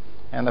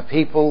 And the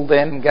people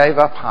then gave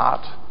up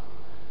heart.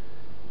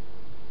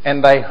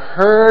 And they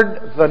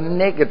heard the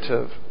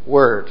negative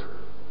word.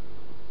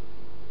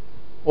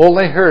 All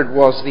they heard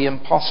was the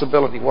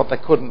impossibility, what they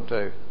couldn't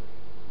do.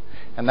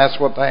 And that's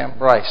what they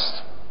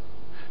embraced.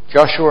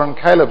 Joshua and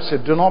Caleb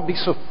said, do not be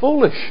so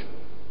foolish.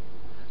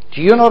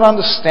 Do you not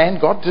understand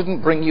God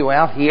didn't bring you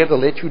out here to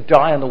let you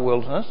die in the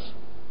wilderness?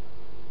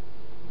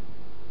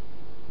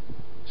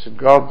 He said,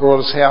 God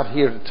brought us out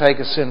here to take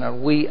us in,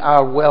 and we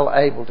are well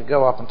able to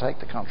go up and take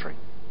the country.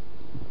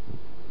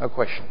 No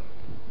question.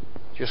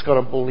 You just got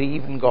to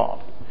believe in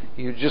God.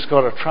 You just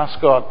got to trust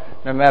God.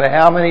 No matter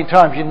how many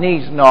times your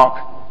knees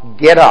knock,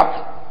 get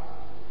up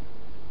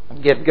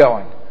and get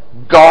going.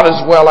 God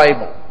is well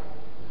able.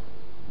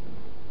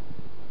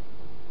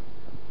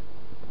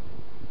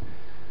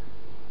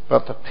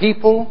 But the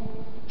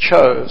people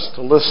chose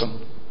to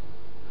listen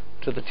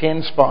to the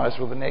 10 spies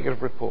with a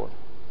negative report.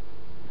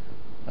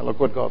 Now look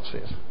what God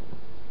says.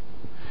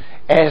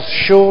 As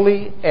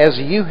surely as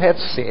you have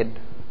said,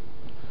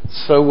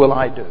 so will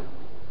I do.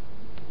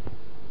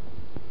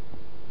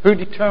 Who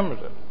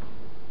determined it?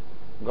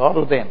 God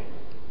or them?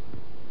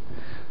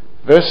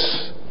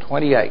 Verse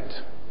 28.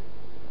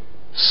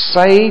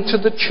 Say to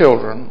the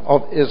children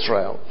of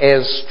Israel,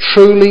 as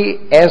truly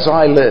as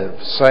I live,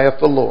 saith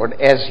the Lord,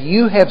 as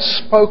you have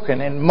spoken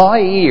in my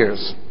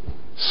ears,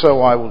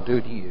 so I will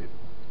do to you.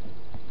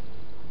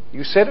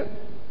 You said it.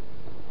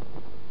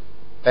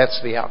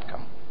 That's the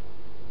outcome.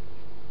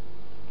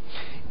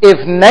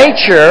 If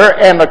nature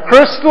and the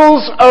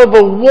crystals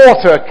over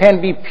water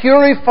can be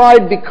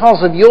purified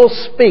because of your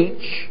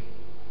speech,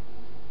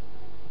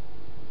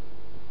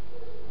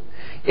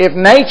 if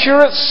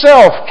nature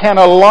itself can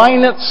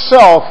align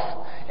itself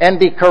and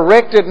be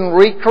corrected and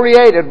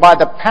recreated by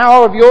the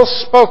power of your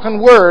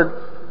spoken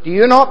word, do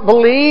you not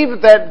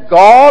believe that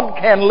God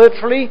can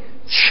literally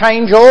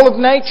change all of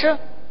nature?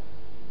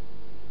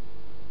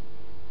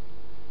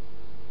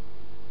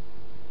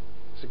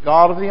 He's the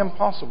God of the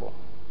impossible.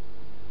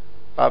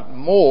 But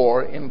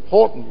more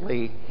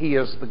importantly, He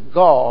is the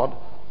God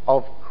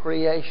of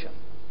creation.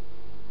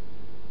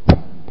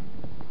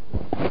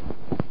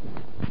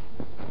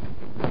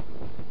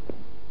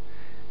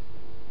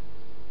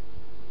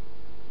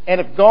 And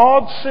if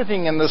God,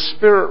 sitting in the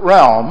spirit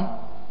realm,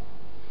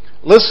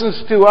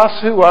 listens to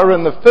us who are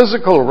in the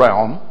physical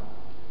realm,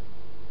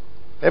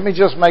 let me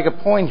just make a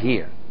point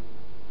here.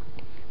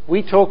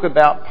 We talk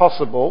about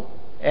possible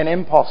and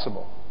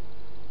impossible.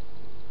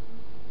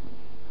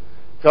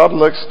 God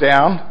looks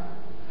down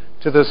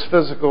to this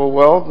physical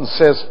world and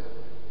says,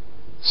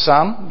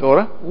 son,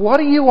 daughter, what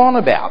are you on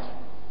about?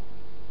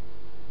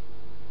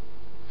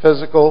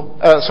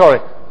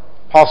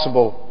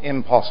 Possible,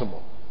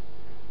 impossible.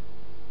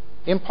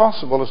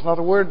 Impossible is not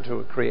a word to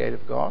a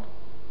creative God.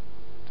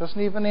 It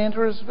doesn't even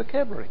enter his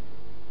vocabulary.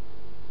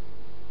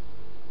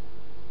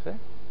 See?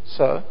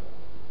 So,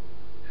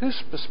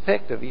 whose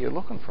perspective are you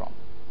looking from?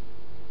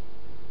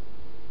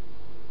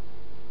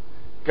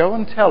 Go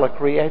and tell a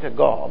creator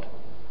God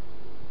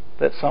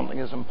that something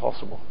is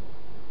impossible.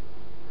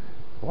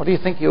 What do you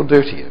think he'll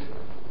do to you?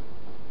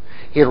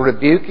 He'll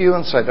rebuke you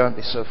and say, don't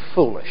be so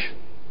foolish.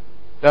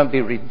 Don't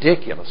be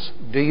ridiculous.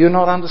 Do you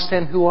not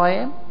understand who I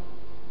am?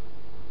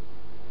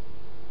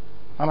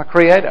 I'm a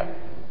creator.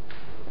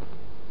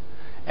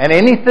 And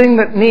anything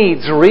that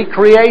needs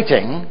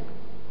recreating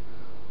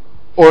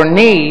or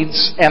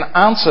needs an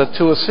answer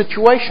to a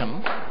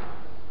situation,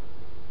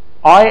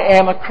 I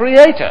am a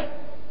creator.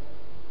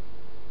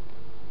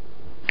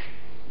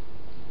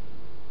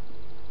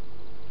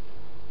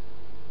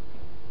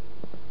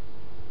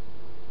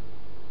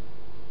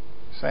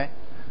 See?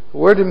 The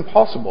word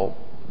impossible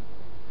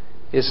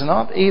is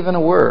not even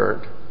a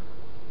word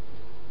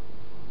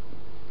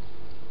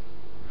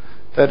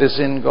that is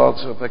in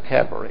God's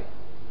vocabulary.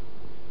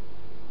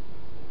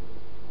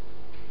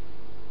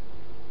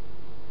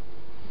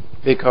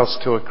 Because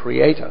to a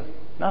creator,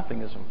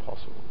 nothing is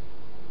impossible.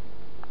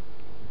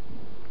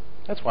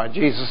 That's why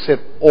Jesus said,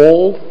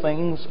 all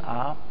things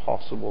are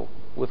possible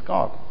with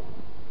God.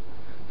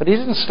 But he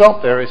didn't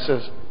stop there. He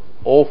says,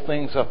 all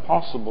things are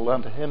possible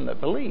unto him that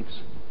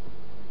believes.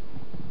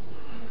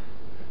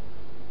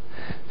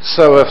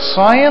 So if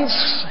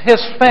science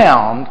has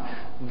found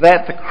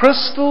that the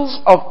crystals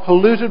of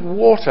polluted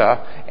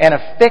water and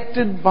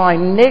affected by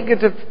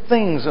negative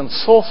things and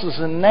sources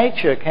in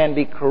nature can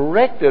be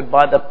corrected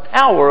by the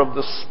power of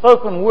the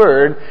spoken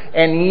word,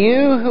 and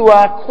you who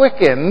are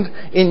quickened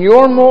in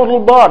your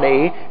mortal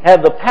body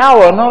have the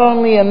power not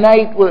only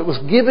innate that was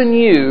given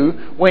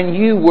you when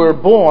you were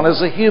born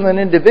as a human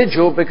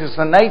individual because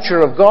the nature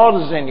of God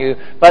is in you,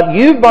 but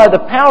you by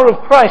the power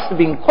of Christ have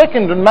been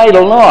quickened and made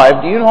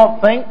alive. Do you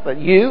not think that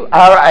you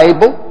are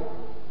able,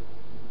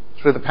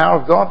 through the power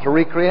of God, to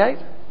recreate?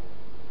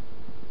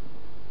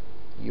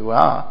 You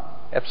are.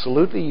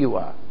 Absolutely you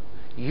are.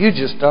 You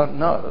just don't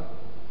know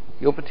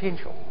your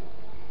potential.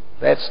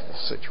 That's the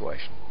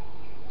situation.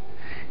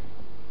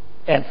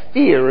 And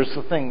fear is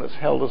the thing that's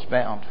held us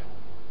bound.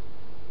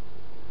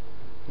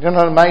 You know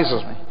what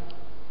amazes me?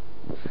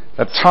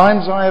 The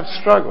times I have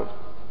struggled,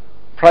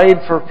 prayed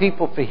for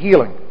people for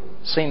healing,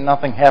 seen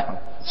nothing happen,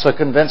 so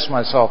convinced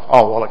myself,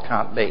 oh, well, it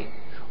can't be.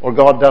 Or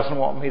God doesn't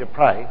want me to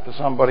pray for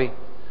somebody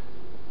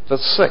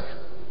that's sick.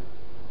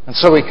 And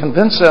so we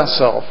convince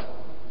ourselves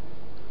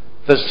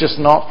that it's just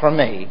not for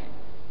me.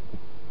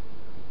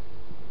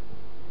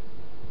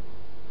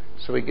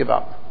 So we give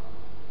up.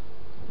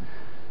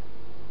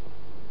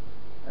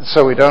 And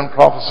so we don't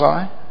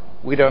prophesy.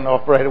 We don't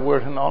operate a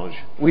word of knowledge.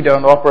 We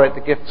don't operate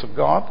the gifts of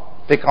God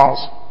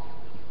because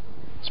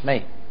it's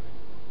me.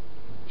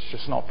 It's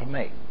just not for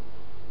me.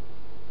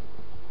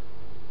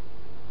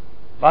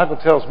 The Bible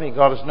tells me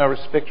God is no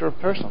respecter of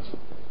persons.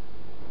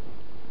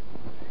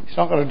 He's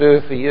not going to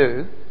do for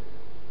you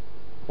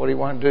what he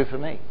won't do for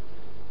me.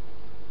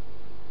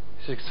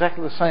 It's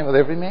exactly the same with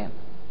every man.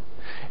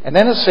 And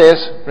then it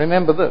says,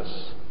 remember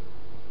this,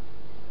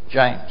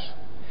 James,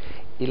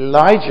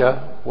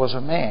 Elijah was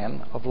a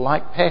man of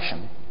like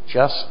passion,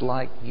 just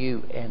like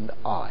you and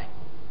I.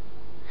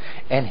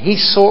 And he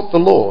sought the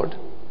Lord,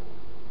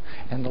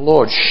 and the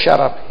Lord shut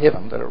up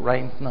heaven that it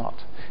rained not.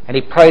 And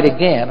he prayed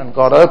again, and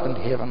God opened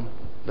heaven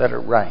that it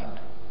rained.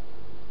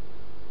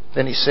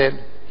 Then he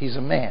said, he's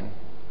a man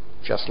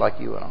just like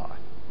you and I.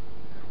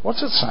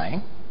 What's it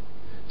saying?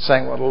 It's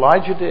saying what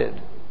Elijah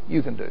did,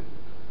 you can do.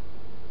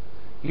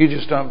 You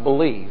just don't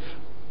believe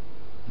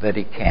that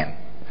he can.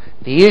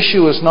 The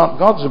issue is not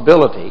God's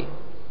ability,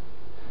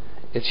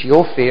 it's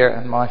your fear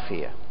and my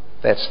fear.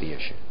 That's the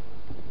issue.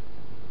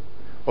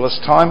 Well, it's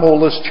time all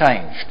this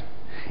changed.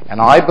 And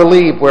I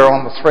believe we're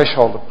on the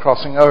threshold of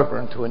crossing over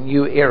into a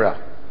new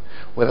era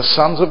where the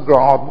sons of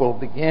God will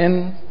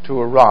begin to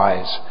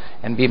arise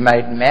and be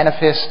made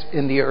manifest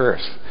in the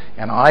earth.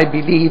 And I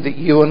believe that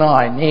you and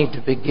I need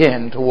to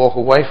begin to walk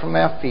away from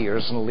our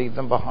fears and leave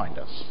them behind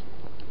us.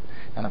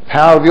 And the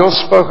power of your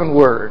spoken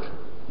word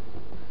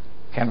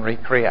can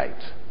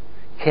recreate,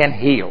 can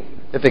heal.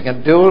 If it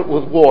can do it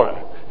with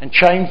water and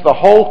change the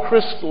whole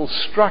crystal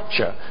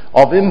structure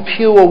of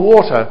impure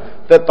water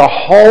that the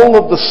whole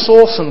of the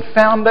source and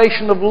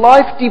foundation of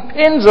life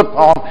depends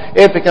upon,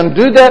 if it can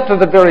do that to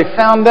the very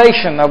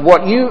foundation of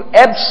what you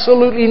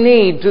absolutely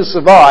need to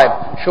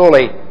survive,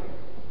 surely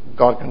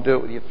God can do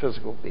it with your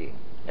physical being.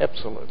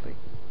 Absolutely.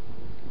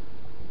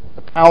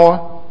 The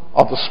power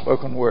of the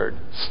spoken word.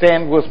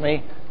 Stand with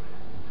me,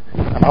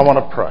 and I want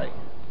to pray.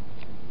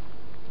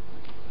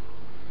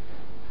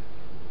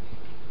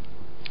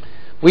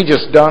 We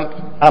just don't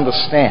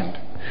understand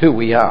who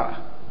we are.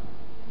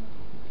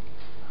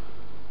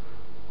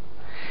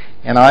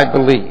 And I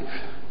believe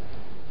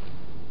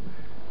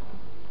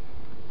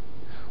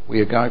we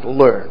are going to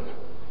learn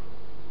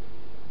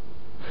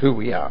who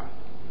we are.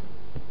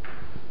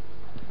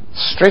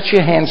 Stretch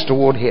your hands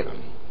toward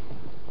heaven.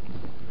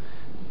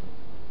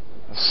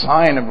 A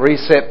sign of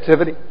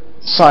receptivity, a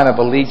sign of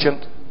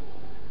allegiance,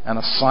 and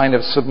a sign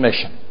of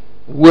submission.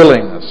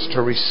 Willingness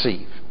to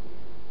receive.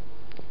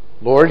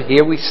 Lord,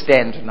 here we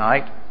stand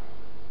tonight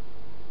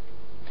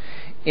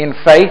in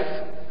faith,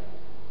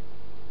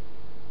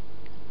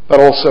 but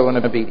also in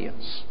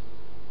obedience.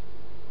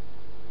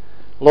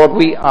 Lord,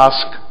 we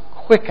ask,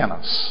 quicken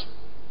us.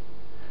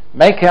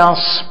 Make our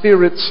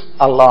spirits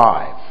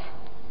alive.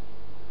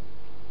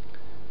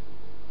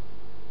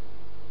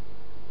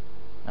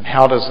 And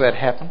how does that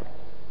happen?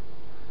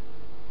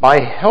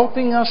 By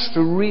helping us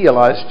to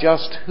realize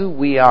just who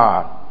we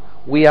are.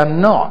 We are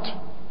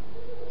not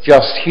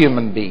just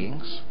human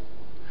beings.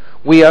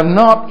 We are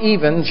not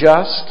even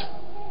just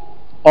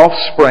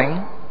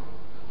offspring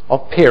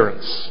of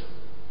parents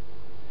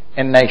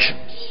and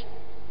nations.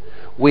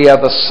 We are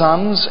the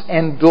sons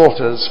and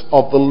daughters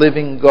of the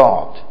living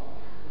God,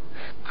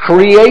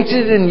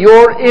 created in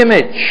your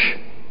image,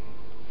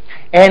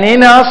 and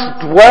in us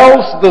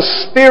dwells the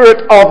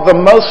Spirit of the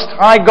Most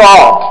High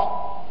God.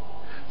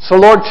 So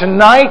Lord,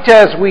 tonight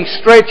as we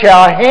stretch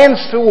our hands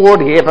toward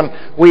heaven,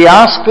 we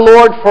ask,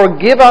 Lord,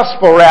 forgive us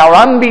for our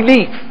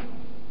unbelief,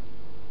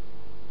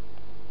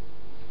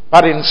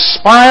 but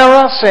inspire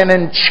us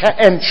and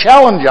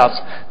challenge us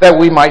that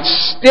we might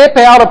step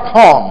out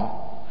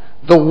upon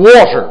the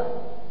water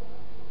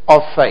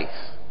of faith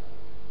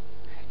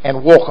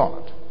and walk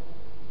on it.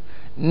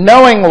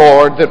 Knowing,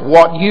 Lord, that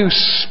what you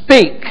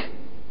speak,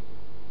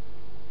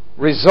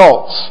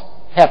 results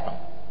happen.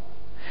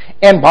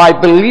 And by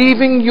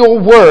believing your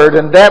word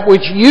and that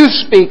which you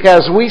speak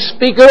as we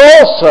speak it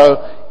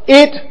also,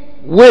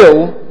 it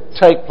will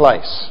take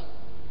place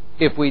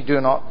if we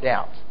do not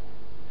doubt.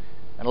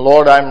 And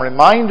Lord, I'm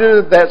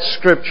reminded of that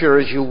scripture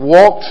as you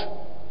walked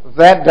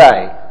that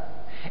day,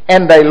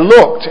 and they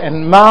looked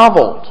and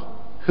marveled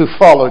who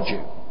followed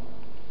you.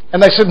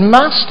 And they said,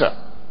 Master,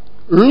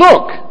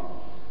 look,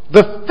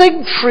 the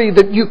fig tree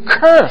that you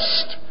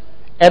cursed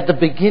at the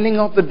beginning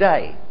of the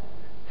day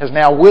has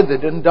now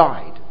withered and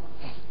died.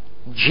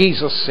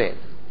 Jesus said,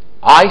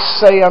 I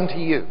say unto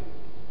you,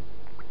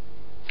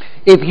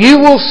 if you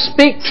will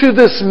speak to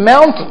this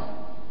mountain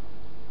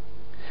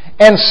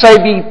and say,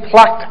 be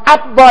plucked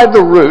up by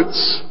the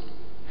roots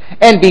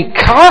and be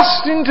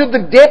cast into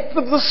the depth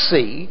of the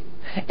sea,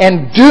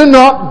 and do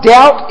not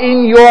doubt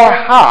in your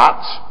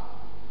heart,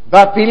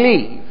 but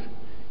believe,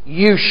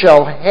 you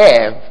shall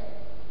have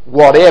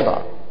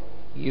whatever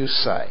you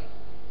say.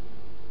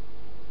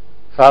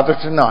 Father,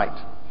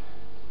 tonight,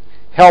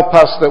 help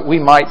us that we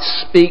might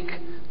speak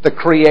the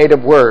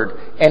creative word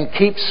and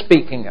keep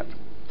speaking it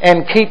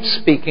and keep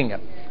speaking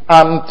it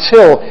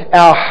until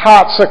our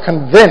hearts are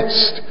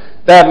convinced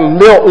that,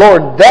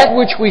 Lord, that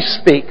which we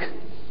speak,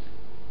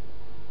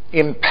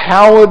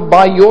 empowered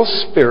by your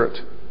Spirit,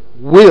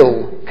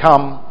 will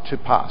come to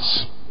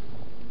pass.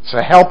 So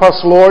help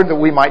us, Lord, that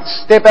we might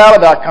step out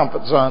of our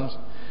comfort zones,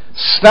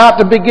 start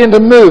to begin to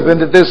move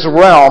into this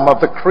realm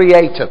of the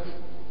creative.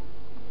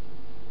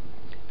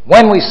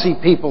 When we see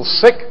people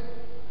sick,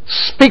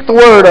 speak the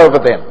word over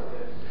them.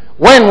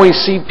 When we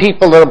see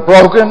people that are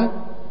broken,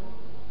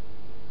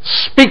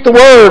 speak the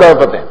word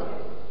over them.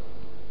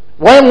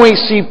 When we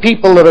see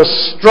people that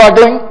are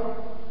struggling,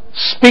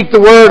 speak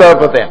the word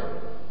over them.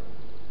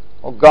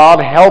 Oh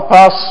God, help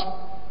us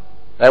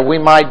that we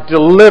might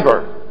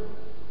deliver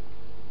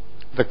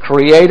the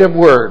creative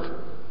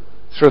word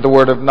through the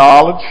word of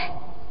knowledge,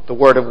 the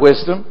word of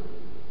wisdom,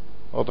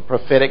 or the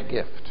prophetic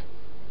gift,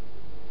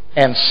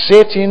 and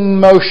set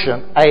in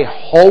motion a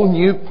whole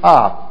new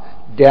path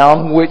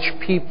down which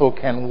people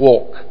can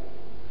walk.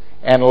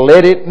 And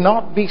let it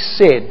not be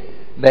said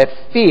that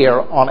fear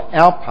on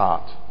our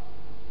part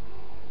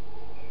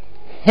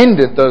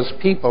hindered those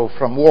people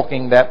from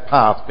walking that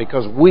path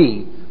because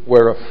we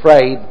were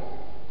afraid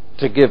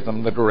to give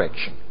them the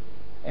direction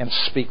and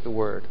speak the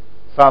word.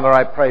 Father,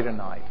 I pray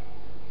tonight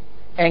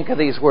Anchor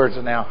these words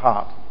in our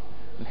heart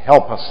and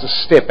help us to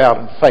step out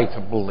in faith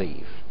and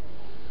believe.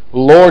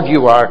 Lord,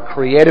 you are a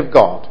creative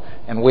God,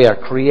 and we are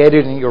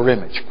created in your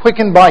image,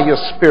 quickened by your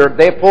Spirit.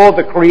 Therefore,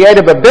 the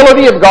creative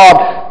ability of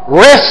God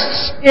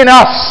rests in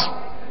us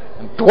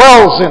and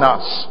dwells in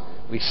us.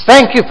 We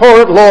thank you for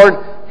it, Lord.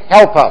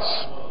 Help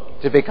us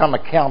to become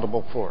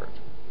accountable for it.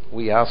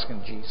 We ask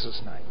in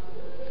Jesus' name.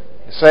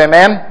 You say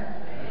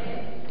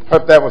amen?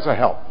 Hope that was a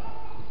help.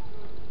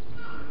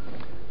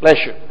 Bless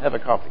you. Have a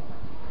coffee.